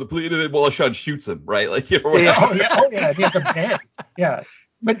far. The police, and then Wallace Shawn shoots him. Right, like He has a bed. Yeah.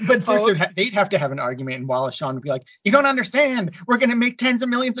 But first they'd have to have an argument, and Wallace Shawn would be like, "You don't understand. We're gonna make tens of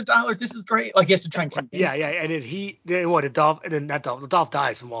millions of dollars. This is great." Like he has to try and convince. Yeah. And then Dolph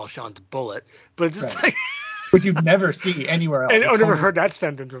dies from Wallace Shawn's bullet. But it's just like. Which you'd never see anywhere else. And I've never heard that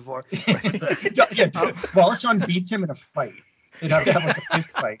sentence before. Wallace Shawn beats him in a fight. They'd have to have like a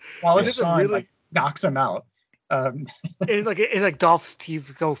fist fight. Wallace Shawn knocks him out. It's like Dolph's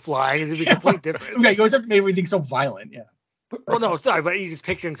teeth go flying. It'd be completely different. Okay, he goes up and made everything so violent. Yeah. Well, no, sorry, but you're just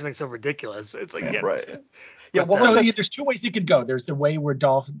picturing something so ridiculous. It's like right. Yeah, there's two ways it could go. There's the way where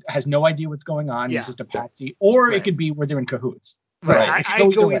Dolph has no idea what's going on. He's just a patsy, or it could be where they're in cahoots. Right. I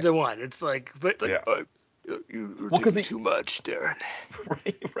go either one. It's like, but like. Yeah. You're doing too much, Darren.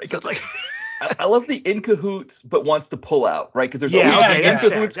 Right. So like, I love the in cahoots but wants to pull out, right? Because there's always the in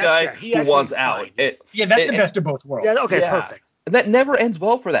cahoots guy who wants out. That's the best of both worlds. Yeah, perfect. And that never ends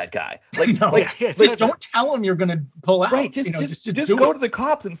well for that guy. Like, don't tell him you're going to pull out. Right, just go to the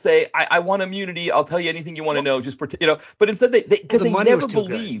cops and say, I want immunity. I'll tell you anything you want to know. Just pretend, But instead, because they never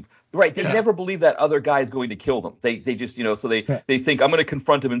believe. Right, they never believe that other guy is going to kill them. They just, so they think I'm going to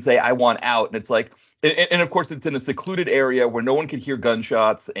confront him and say I want out, and it's like, and of course it's in a secluded area where no one can hear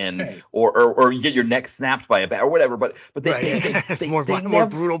gunshots and or you get your neck snapped by a bat or whatever. But they more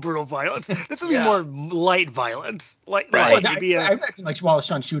brutal violence. This would be more light violence. I imagine like Wallace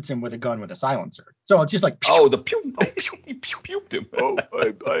Shawn shoots him with a gun with a silencer, so it's just like the pew, he puked him.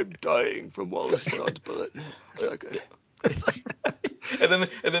 I'm dying from Wallace Shawn's bullet. Okay. And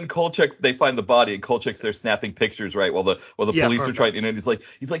then Kolchak, they find the body, and Kolchak's there snapping pictures, right? While the police are trying, and he's like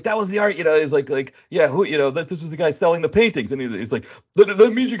that was the art, he's like who, that this was the guy selling the paintings, and he's like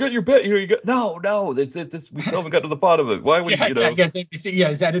that means you got your bet, you got no, this we still haven't got to the bottom of it. Why would I guess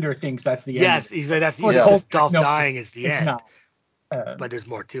his editor thinks that's the end. Yes, Dolph dying is the end. Not. But there's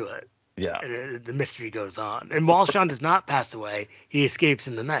more to it. Yeah, and the mystery goes on, and Wallace Shawn does not pass away; he escapes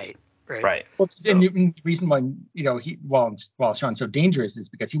in the night. Right. Well, and the reason why Wallace Shawn's so dangerous is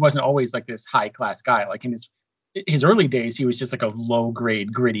because he wasn't always like this high class guy. Like in his early days, he was just like a low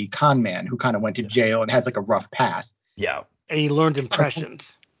grade, gritty con man who kind of went to jail and has like a rough past. Yeah. And he learned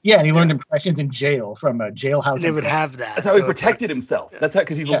impressions. Yeah, and he learned impressions in jail from a jailhouse. And they would have that. That's how he protected himself. That's how,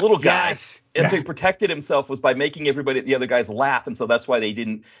 because he's a little guy. Yes. And so he protected himself was by making the other guys laugh, and so that's why they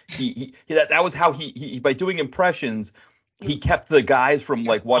didn't. That was how he by doing impressions. he kept the guys from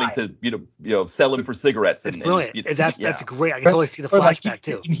like wanting to sell him for cigarettes. It's brilliant. That's great. I can totally see the flashback like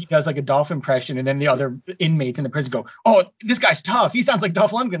too. He does like a Dolph impression, and then the other inmates in the prison go, "Oh, this guy's tough. He sounds like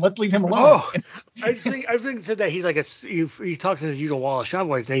Dolph Lundgren. Let's leave him alone." Oh, I think said that he's like he talks in his usual Wallace Shawn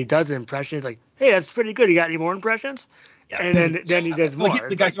voice, and he does an impression. He's like, "Hey, that's pretty good. You got any more impressions?" Yeah. And then he does more. Like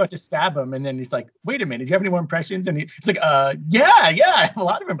the guy's about to stab him, and then he's like, "Wait a minute, do you have any more impressions?" And he's like, yeah, I have a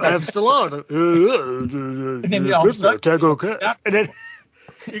lot of impressions. I have Stallone. And then all of a sudden, and then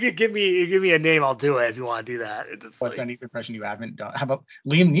you can give me a name, I'll do it if you want to do that. What's any impression you haven't done? How about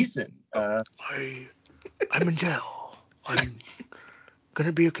Liam Neeson? I'm in jail. I'm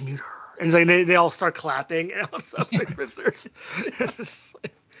gonna be a commuter. And it's like they all start clapping, and all stuff like prisoners.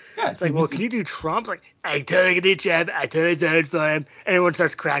 It's like, well, can you do Trump? Like, I totally did Trump. I totally voted for him. And everyone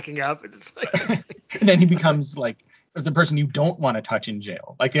starts cracking up. And, it's like... and then he becomes like the person you don't want to touch in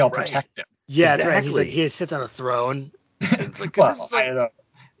jail. Like they all protect him. Yeah, exactly. That's right. He's like, he sits on a throne. It's like, well, I don't know.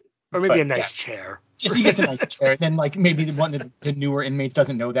 Or maybe a nice chair. Just he gets a nice chair. Then like maybe one of the newer inmates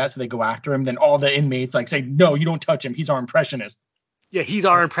doesn't know that, so they go after him. Then all the inmates like say, no, you don't touch him. He's our impressionist. Yeah, he's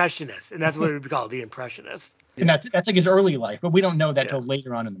our impressionist, and that's what we call the impressionist. And that's like his early life, but we don't know that till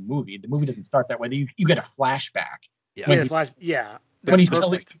later on in the movie. The movie doesn't start that way. You get a flashback.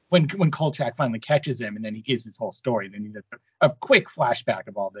 When when Kolchak finally catches him, and then he gives his whole story. Then you get a quick flashback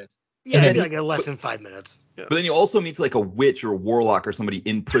of all this. Yeah, maybe like less than 5 minutes. Yeah. But then you also meet like a witch or a warlock or somebody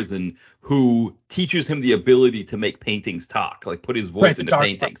in prison who teaches him the ability to make paintings talk, like put his voice into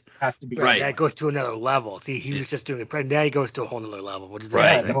paintings. Has to be right. That goes to another level. See, he was just doing it. Now he goes to a whole other level, which is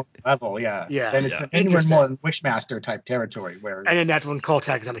the whole level. Yeah. Then it's we're more in Wishmaster type territory where. And then that's when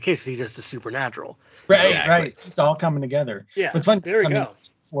Kolchak is on the case. He's just the supernatural. Right. It's all coming together. Yeah. But it's fun. There we go.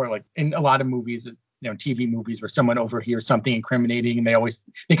 For like in a lot of movies. TV movies where someone overhears something incriminating and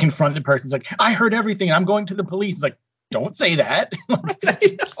they confront the person. It's like, I heard everything and I'm going to the police. It's like, don't say that.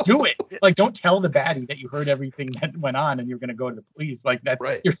 Do it. Like, don't tell the baddie that you heard everything that went on and you're going to go to the police. Like that,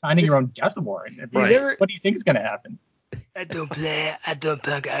 you're signing your own death warrant. What do you think is going to happen? I don't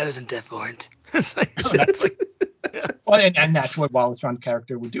punk. I was in death warrant. Well, and that's what Wallace Shawn's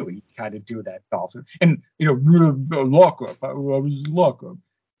character would do. He kind of do that also. And lock up. I was lock up.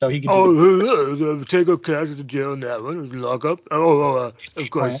 So he could take up classes to jail in that one. It was lock up. Of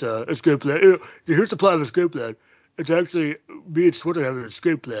course, escape plan. Here's the plan of escape plan. It's actually me and Twitter having an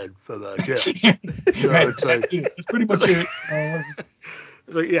escape plan from jail. It's pretty much it.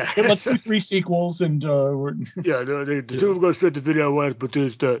 It's like, let's do 3 sequels and the two of them go straight to video one, but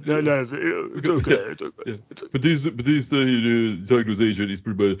there's it's okay. But this organization is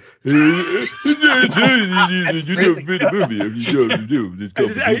pretty much you never made a movie. It's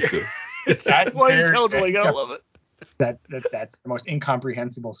called Batista. That's why you killed me. I love it. That's the most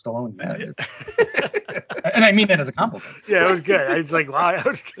incomprehensible Stallone narrative. And I mean that as a compliment. Yeah, it was good. I was like, wow, that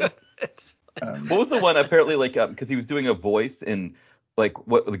was good. What was the one apparently like because he was doing a voice in like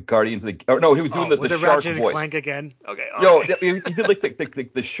what the Guardians of the he was doing the shark Ratchet voice. Clank again. Okay. He did like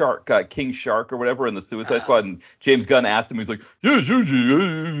the shark King Shark or whatever in the Suicide Squad, and James Gunn asked him, he's like, yeah, sure, I'll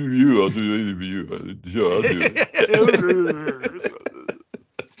do anything for you. Sure, I'll do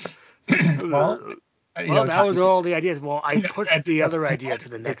it. Well, that was all the ideas. Well, I pushed the other idea to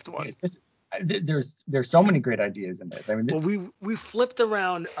the next one. There's so many great ideas in this. I mean, we flipped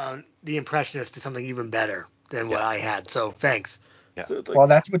around the Impressionist to something even better than what I had. So thanks. Yeah. So well,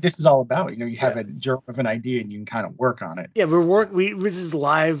 that's what this is all about. You have a germ of an idea and you can kind of work on it. Yeah, this is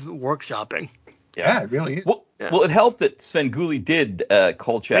live workshopping. Yeah, it really is. Well, it helped that Sven Gulli did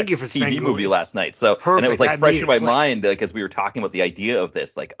Kolchak TV movie last night. So perfect. And it was like fresh in my mind as we were talking about the idea of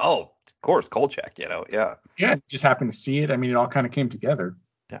this. Like, of course, Kolchak. Yeah, just happened to see it. I mean, it all kind of came together.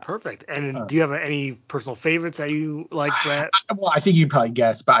 Yeah. Perfect. And do you have any personal favorites that you like, Brett? Well, I think you'd probably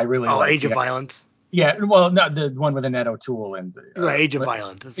guess, but I really like Age of Violence. Yeah, well, not the one with Annette O'Toole and Age of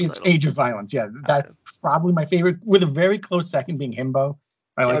Violence. Age of Violence. Yeah, that's probably my favorite. With a very close second being Himbo.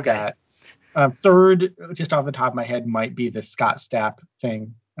 I like that. Third, just off the top of my head, might be the Scott Stapp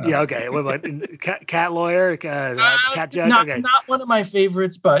thing. Okay. What about cat lawyer, cat judge? Not one of my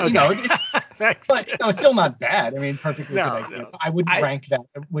favorites, but it's still not bad. I mean, perfectly good idea. No. I wouldn't rank that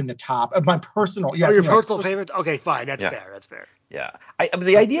in the top of my personal. Your personal favorites? Okay, fine. That's fair. That's fair. Yeah. I mean,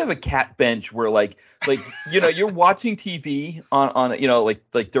 the idea of a cat bench where like you're watching TV on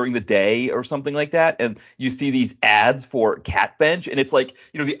like during the day or something like that, and you see these ads for cat bench, and it's like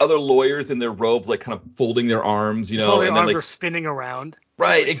the other lawyers in their robes like kind of folding their arms, and then like are spinning around.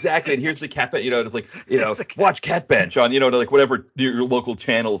 Right, exactly. And here's the cat bench, it's like, watch Cat Bench on, like whatever your local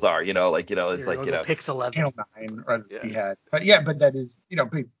channels are, it's like, Pix 11. Channel 9, or but that is, but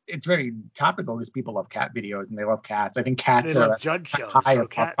it's very topical because people love cat videos and they love cats. I think cats they are love judge shows. high So or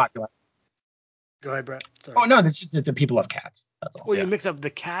popular. Go ahead, Brett. Sorry. Oh no, it's just that the people love cats. That's all. Well, you mix up the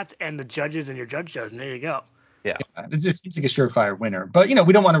cats and the judges in your judge shows, and there you go. Yeah. It seems like a surefire winner, but we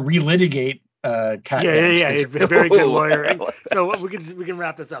don't want to relitigate cat. Yeah. Very good lawyering. So we can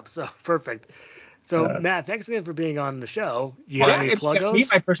wrap this up. So perfect. So Matt, thanks again for being on the show. You have any pluggos? Me,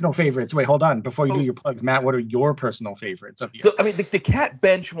 my personal favorites. Wait, hold on. Before you do your plugs, Matt, what are your personal favorites of yours? So I mean, the Cat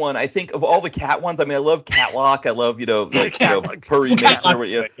Bench one, I think of all the cat ones, I mean, I love Catlock. I love Perry Mason or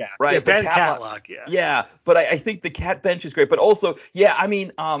right? Yeah, Ben Catlock. Yeah, but I think the Cat Bench is great. But also, I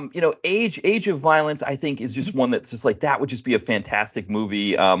mean, Age of Violence, I think is just one that's just like that would just be a fantastic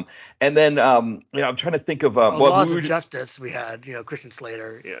movie. And then I'm trying to think of Laws of Justice. We had Christian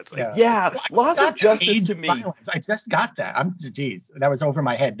Slater. It's like Laws of Justice to me. Violence. I just got that. That was over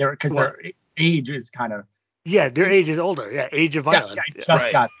my head. Because their age is kind of. Yeah, their age is older. Yeah, Age of Violence.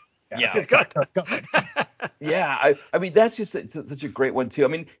 I mean, that's just such a great one too. I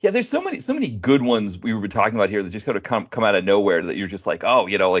mean, there's so many good ones we were talking about here that just kind of come out of nowhere that you're just like, as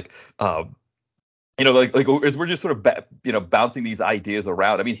we're just sort of bouncing these ideas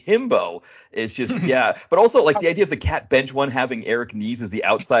around. I mean, Himbo is just but also like the idea of the Cat Bench one having Eric Nies as the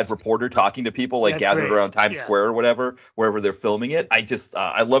outside reporter talking to people gathered around Times Square or whatever, wherever they're filming it. I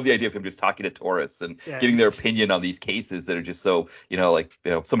love the idea of him just talking to tourists and getting their opinion on these cases that are just so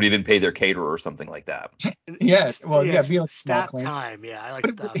somebody didn't pay their caterer or something like that. Be like Staff Time. Yeah, I like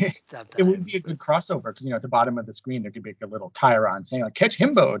Staff Time. It would be a good crossover because at the bottom of the screen there could be a little Chiron saying like catch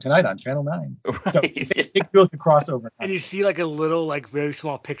Himbo tonight on Channel 9. Right. So it feels like a crossover. And you see like a little very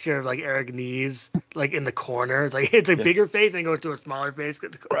small picture of like Eric Nies like in the corner. It's a bigger face and goes to a smaller face.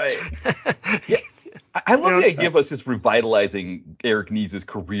 Right. I love the idea of us just revitalizing Eric Nies'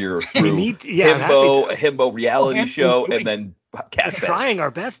 career through Himbo reality show and then Cat Bench. We're trying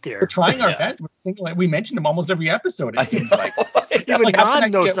our best here. We're trying our best. We mentioned him almost every episode. It seems like. Even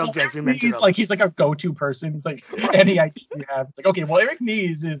on those subjects we mentioned. He's like a go-to person. It's like any idea you have. It's like, okay, well, Eric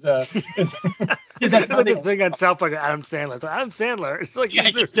Nies is that's like the thing on South Park, Adam Sandler. So Adam Sandler, it's like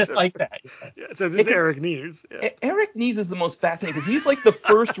it's just like that. So this is Eric Nies. Eric Nies is the most fascinating because he's like the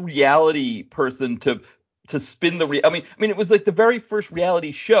first reality person to spin the I mean it was like the very first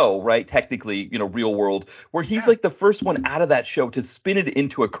reality show, right? Technically, Real World, where he's like the first one out of that show to spin it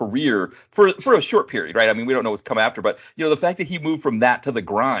into a career for a short period, right? I mean, we don't know what's come after, but the fact that he moved from that to the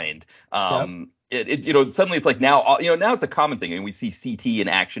grind, suddenly it's like now it's a common thing. I mean, we see CT in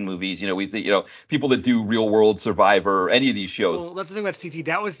action movies, we see, people that do Real World, Survivor, any of these shows. Well, that's the thing about CT.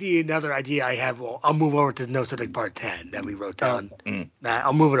 That was another idea I have. Well, I'll move over to No Subject Part 10 that we wrote down.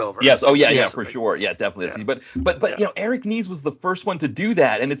 I'll move it over. Yes. Oh, yeah, for sure. Yeah, definitely. Yeah. But Eric Nies was the first one to do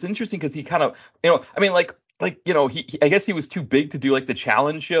that. And it's interesting because he kind of, I mean, I guess he was too big to do like the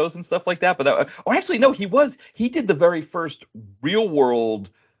challenge shows and stuff like that. But he did the very first Real World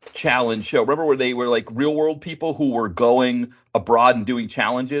challenge show. Remember where they were like Real World people who were going abroad and doing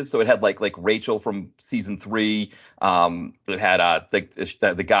challenges? So it had like Rachel from season 3. It had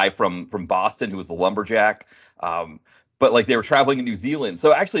the guy from Boston who was the lumberjack. But like they were traveling in New Zealand.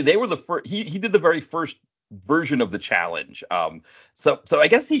 So actually they were the first. He did the very first version of the challenge. So I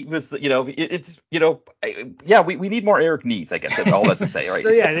guess he was, we need more Eric Nies, I guess. That's all that's to say, right?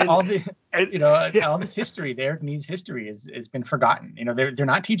 So all this history, the Eric Nies history has been forgotten. They're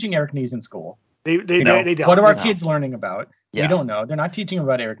not teaching Eric Nies in school. They don't. What are our kids learning about? Yeah. We don't know. They're not teaching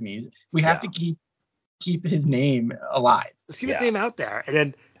about Eric Nies. We have to keep his name alive. Let's keep his name out there, and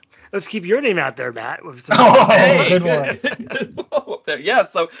then let's keep your name out there, Matt. Good one. Yeah,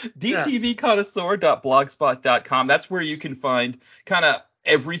 so dtvconnoisseur.blogspot.com. That's where you can find kind of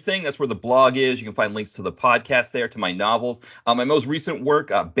everything. That's where the blog is. You can find links to the podcast there, to my novels. My most recent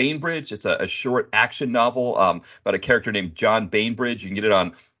work, Bainbridge. It's a short action novel about a character named John Bainbridge. You can get it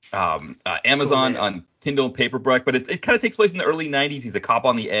on Amazon, on Kindle and paperback. But it kind of takes place in the early 90s. He's a cop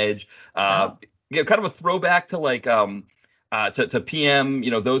on the edge. Kind of a throwback to like to PM,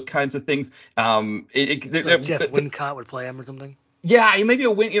 those kinds of things. Jeff Wincott would play him or something. Yeah, maybe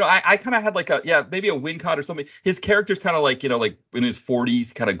a win. I kind of had like maybe a Wincott or something. His character's kind of like like in his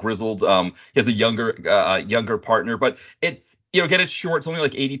 40s, kind of grizzled. He has a younger partner, but it's again, it's short. It's only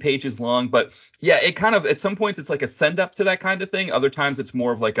like 80 pages long, but yeah, it kind of at some points it's like a send up to that kind of thing. Other times it's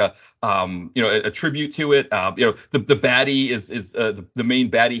more of like a a tribute to it. The baddie is the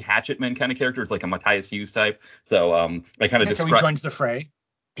main baddie Hatchetman kind of character. It's like a Matthias Hughes type. So I kind of describe. So he joins the fray.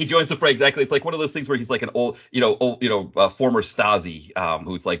 He joins the fray, exactly. It's like one of those things where he's like an old, former Stasi,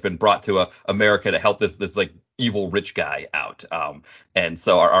 who's like been brought to America to help this like evil rich guy out. And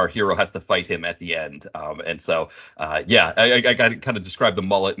so our hero has to fight him at the end. And so, I kind of described the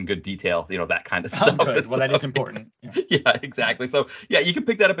mullet in good detail, that kind of stuff. Oh, good. Well, that is important. Yeah. Yeah, exactly. So yeah, you can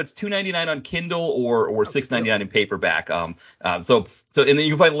pick that up. It's $2.99 on Kindle or $6.99 in paperback. So and then you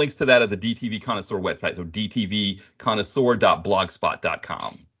can find links to that at the DTV Connoisseur website. So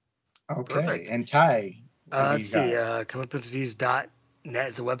dtvconnoisseur.blogspot.com. Okay. Perfect. And Ty, let's see. Comeuppinterviews.net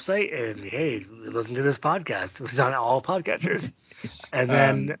is the website, and hey, listen to this podcast, which is on all podcatchers. And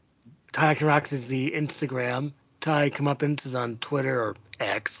then Ty Action Rocks is the Instagram. Ty Comeuppance is on Twitter or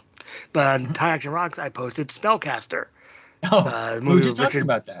X. But on Ty Action Rocks, I posted Spellcaster. We were just talking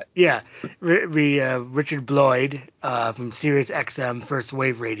about that. Yeah, Richard Bloyd from Sirius XM First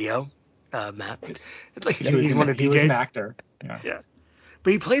Wave Radio. Matt, it's like he's one of the DJs. He was an actor. Yeah.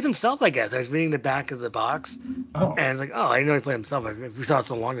 But he plays himself, I guess. I was reading the back of the box, and it's like, I didn't know he played himself. We saw it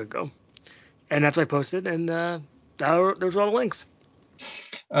so long ago, and that's what I posted, and there's all the links.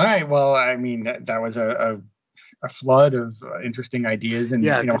 All right. Well, I mean, that was a flood of interesting ideas, and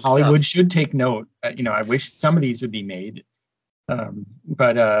Hollywood should take note. I wish some of these would be made,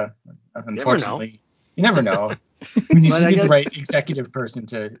 but unfortunately, you never know. We need to get the right executive person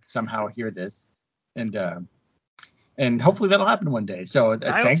to somehow hear this, and hopefully that'll happen one day. So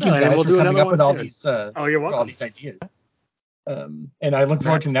thank you guys for coming up with all these you're welcome. all these ideas. And I look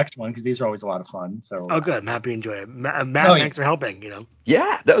forward to the next one because these are always a lot of fun. So good. I'm happy to enjoy it. Matt, thanks for helping.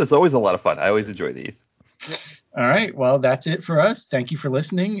 Yeah, that was always a lot of fun. I always enjoy these. All right. Well, that's it for us. Thank you for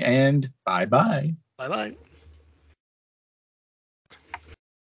listening, and bye-bye. Bye-bye.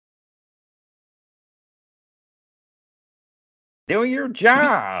 Do your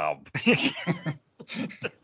job.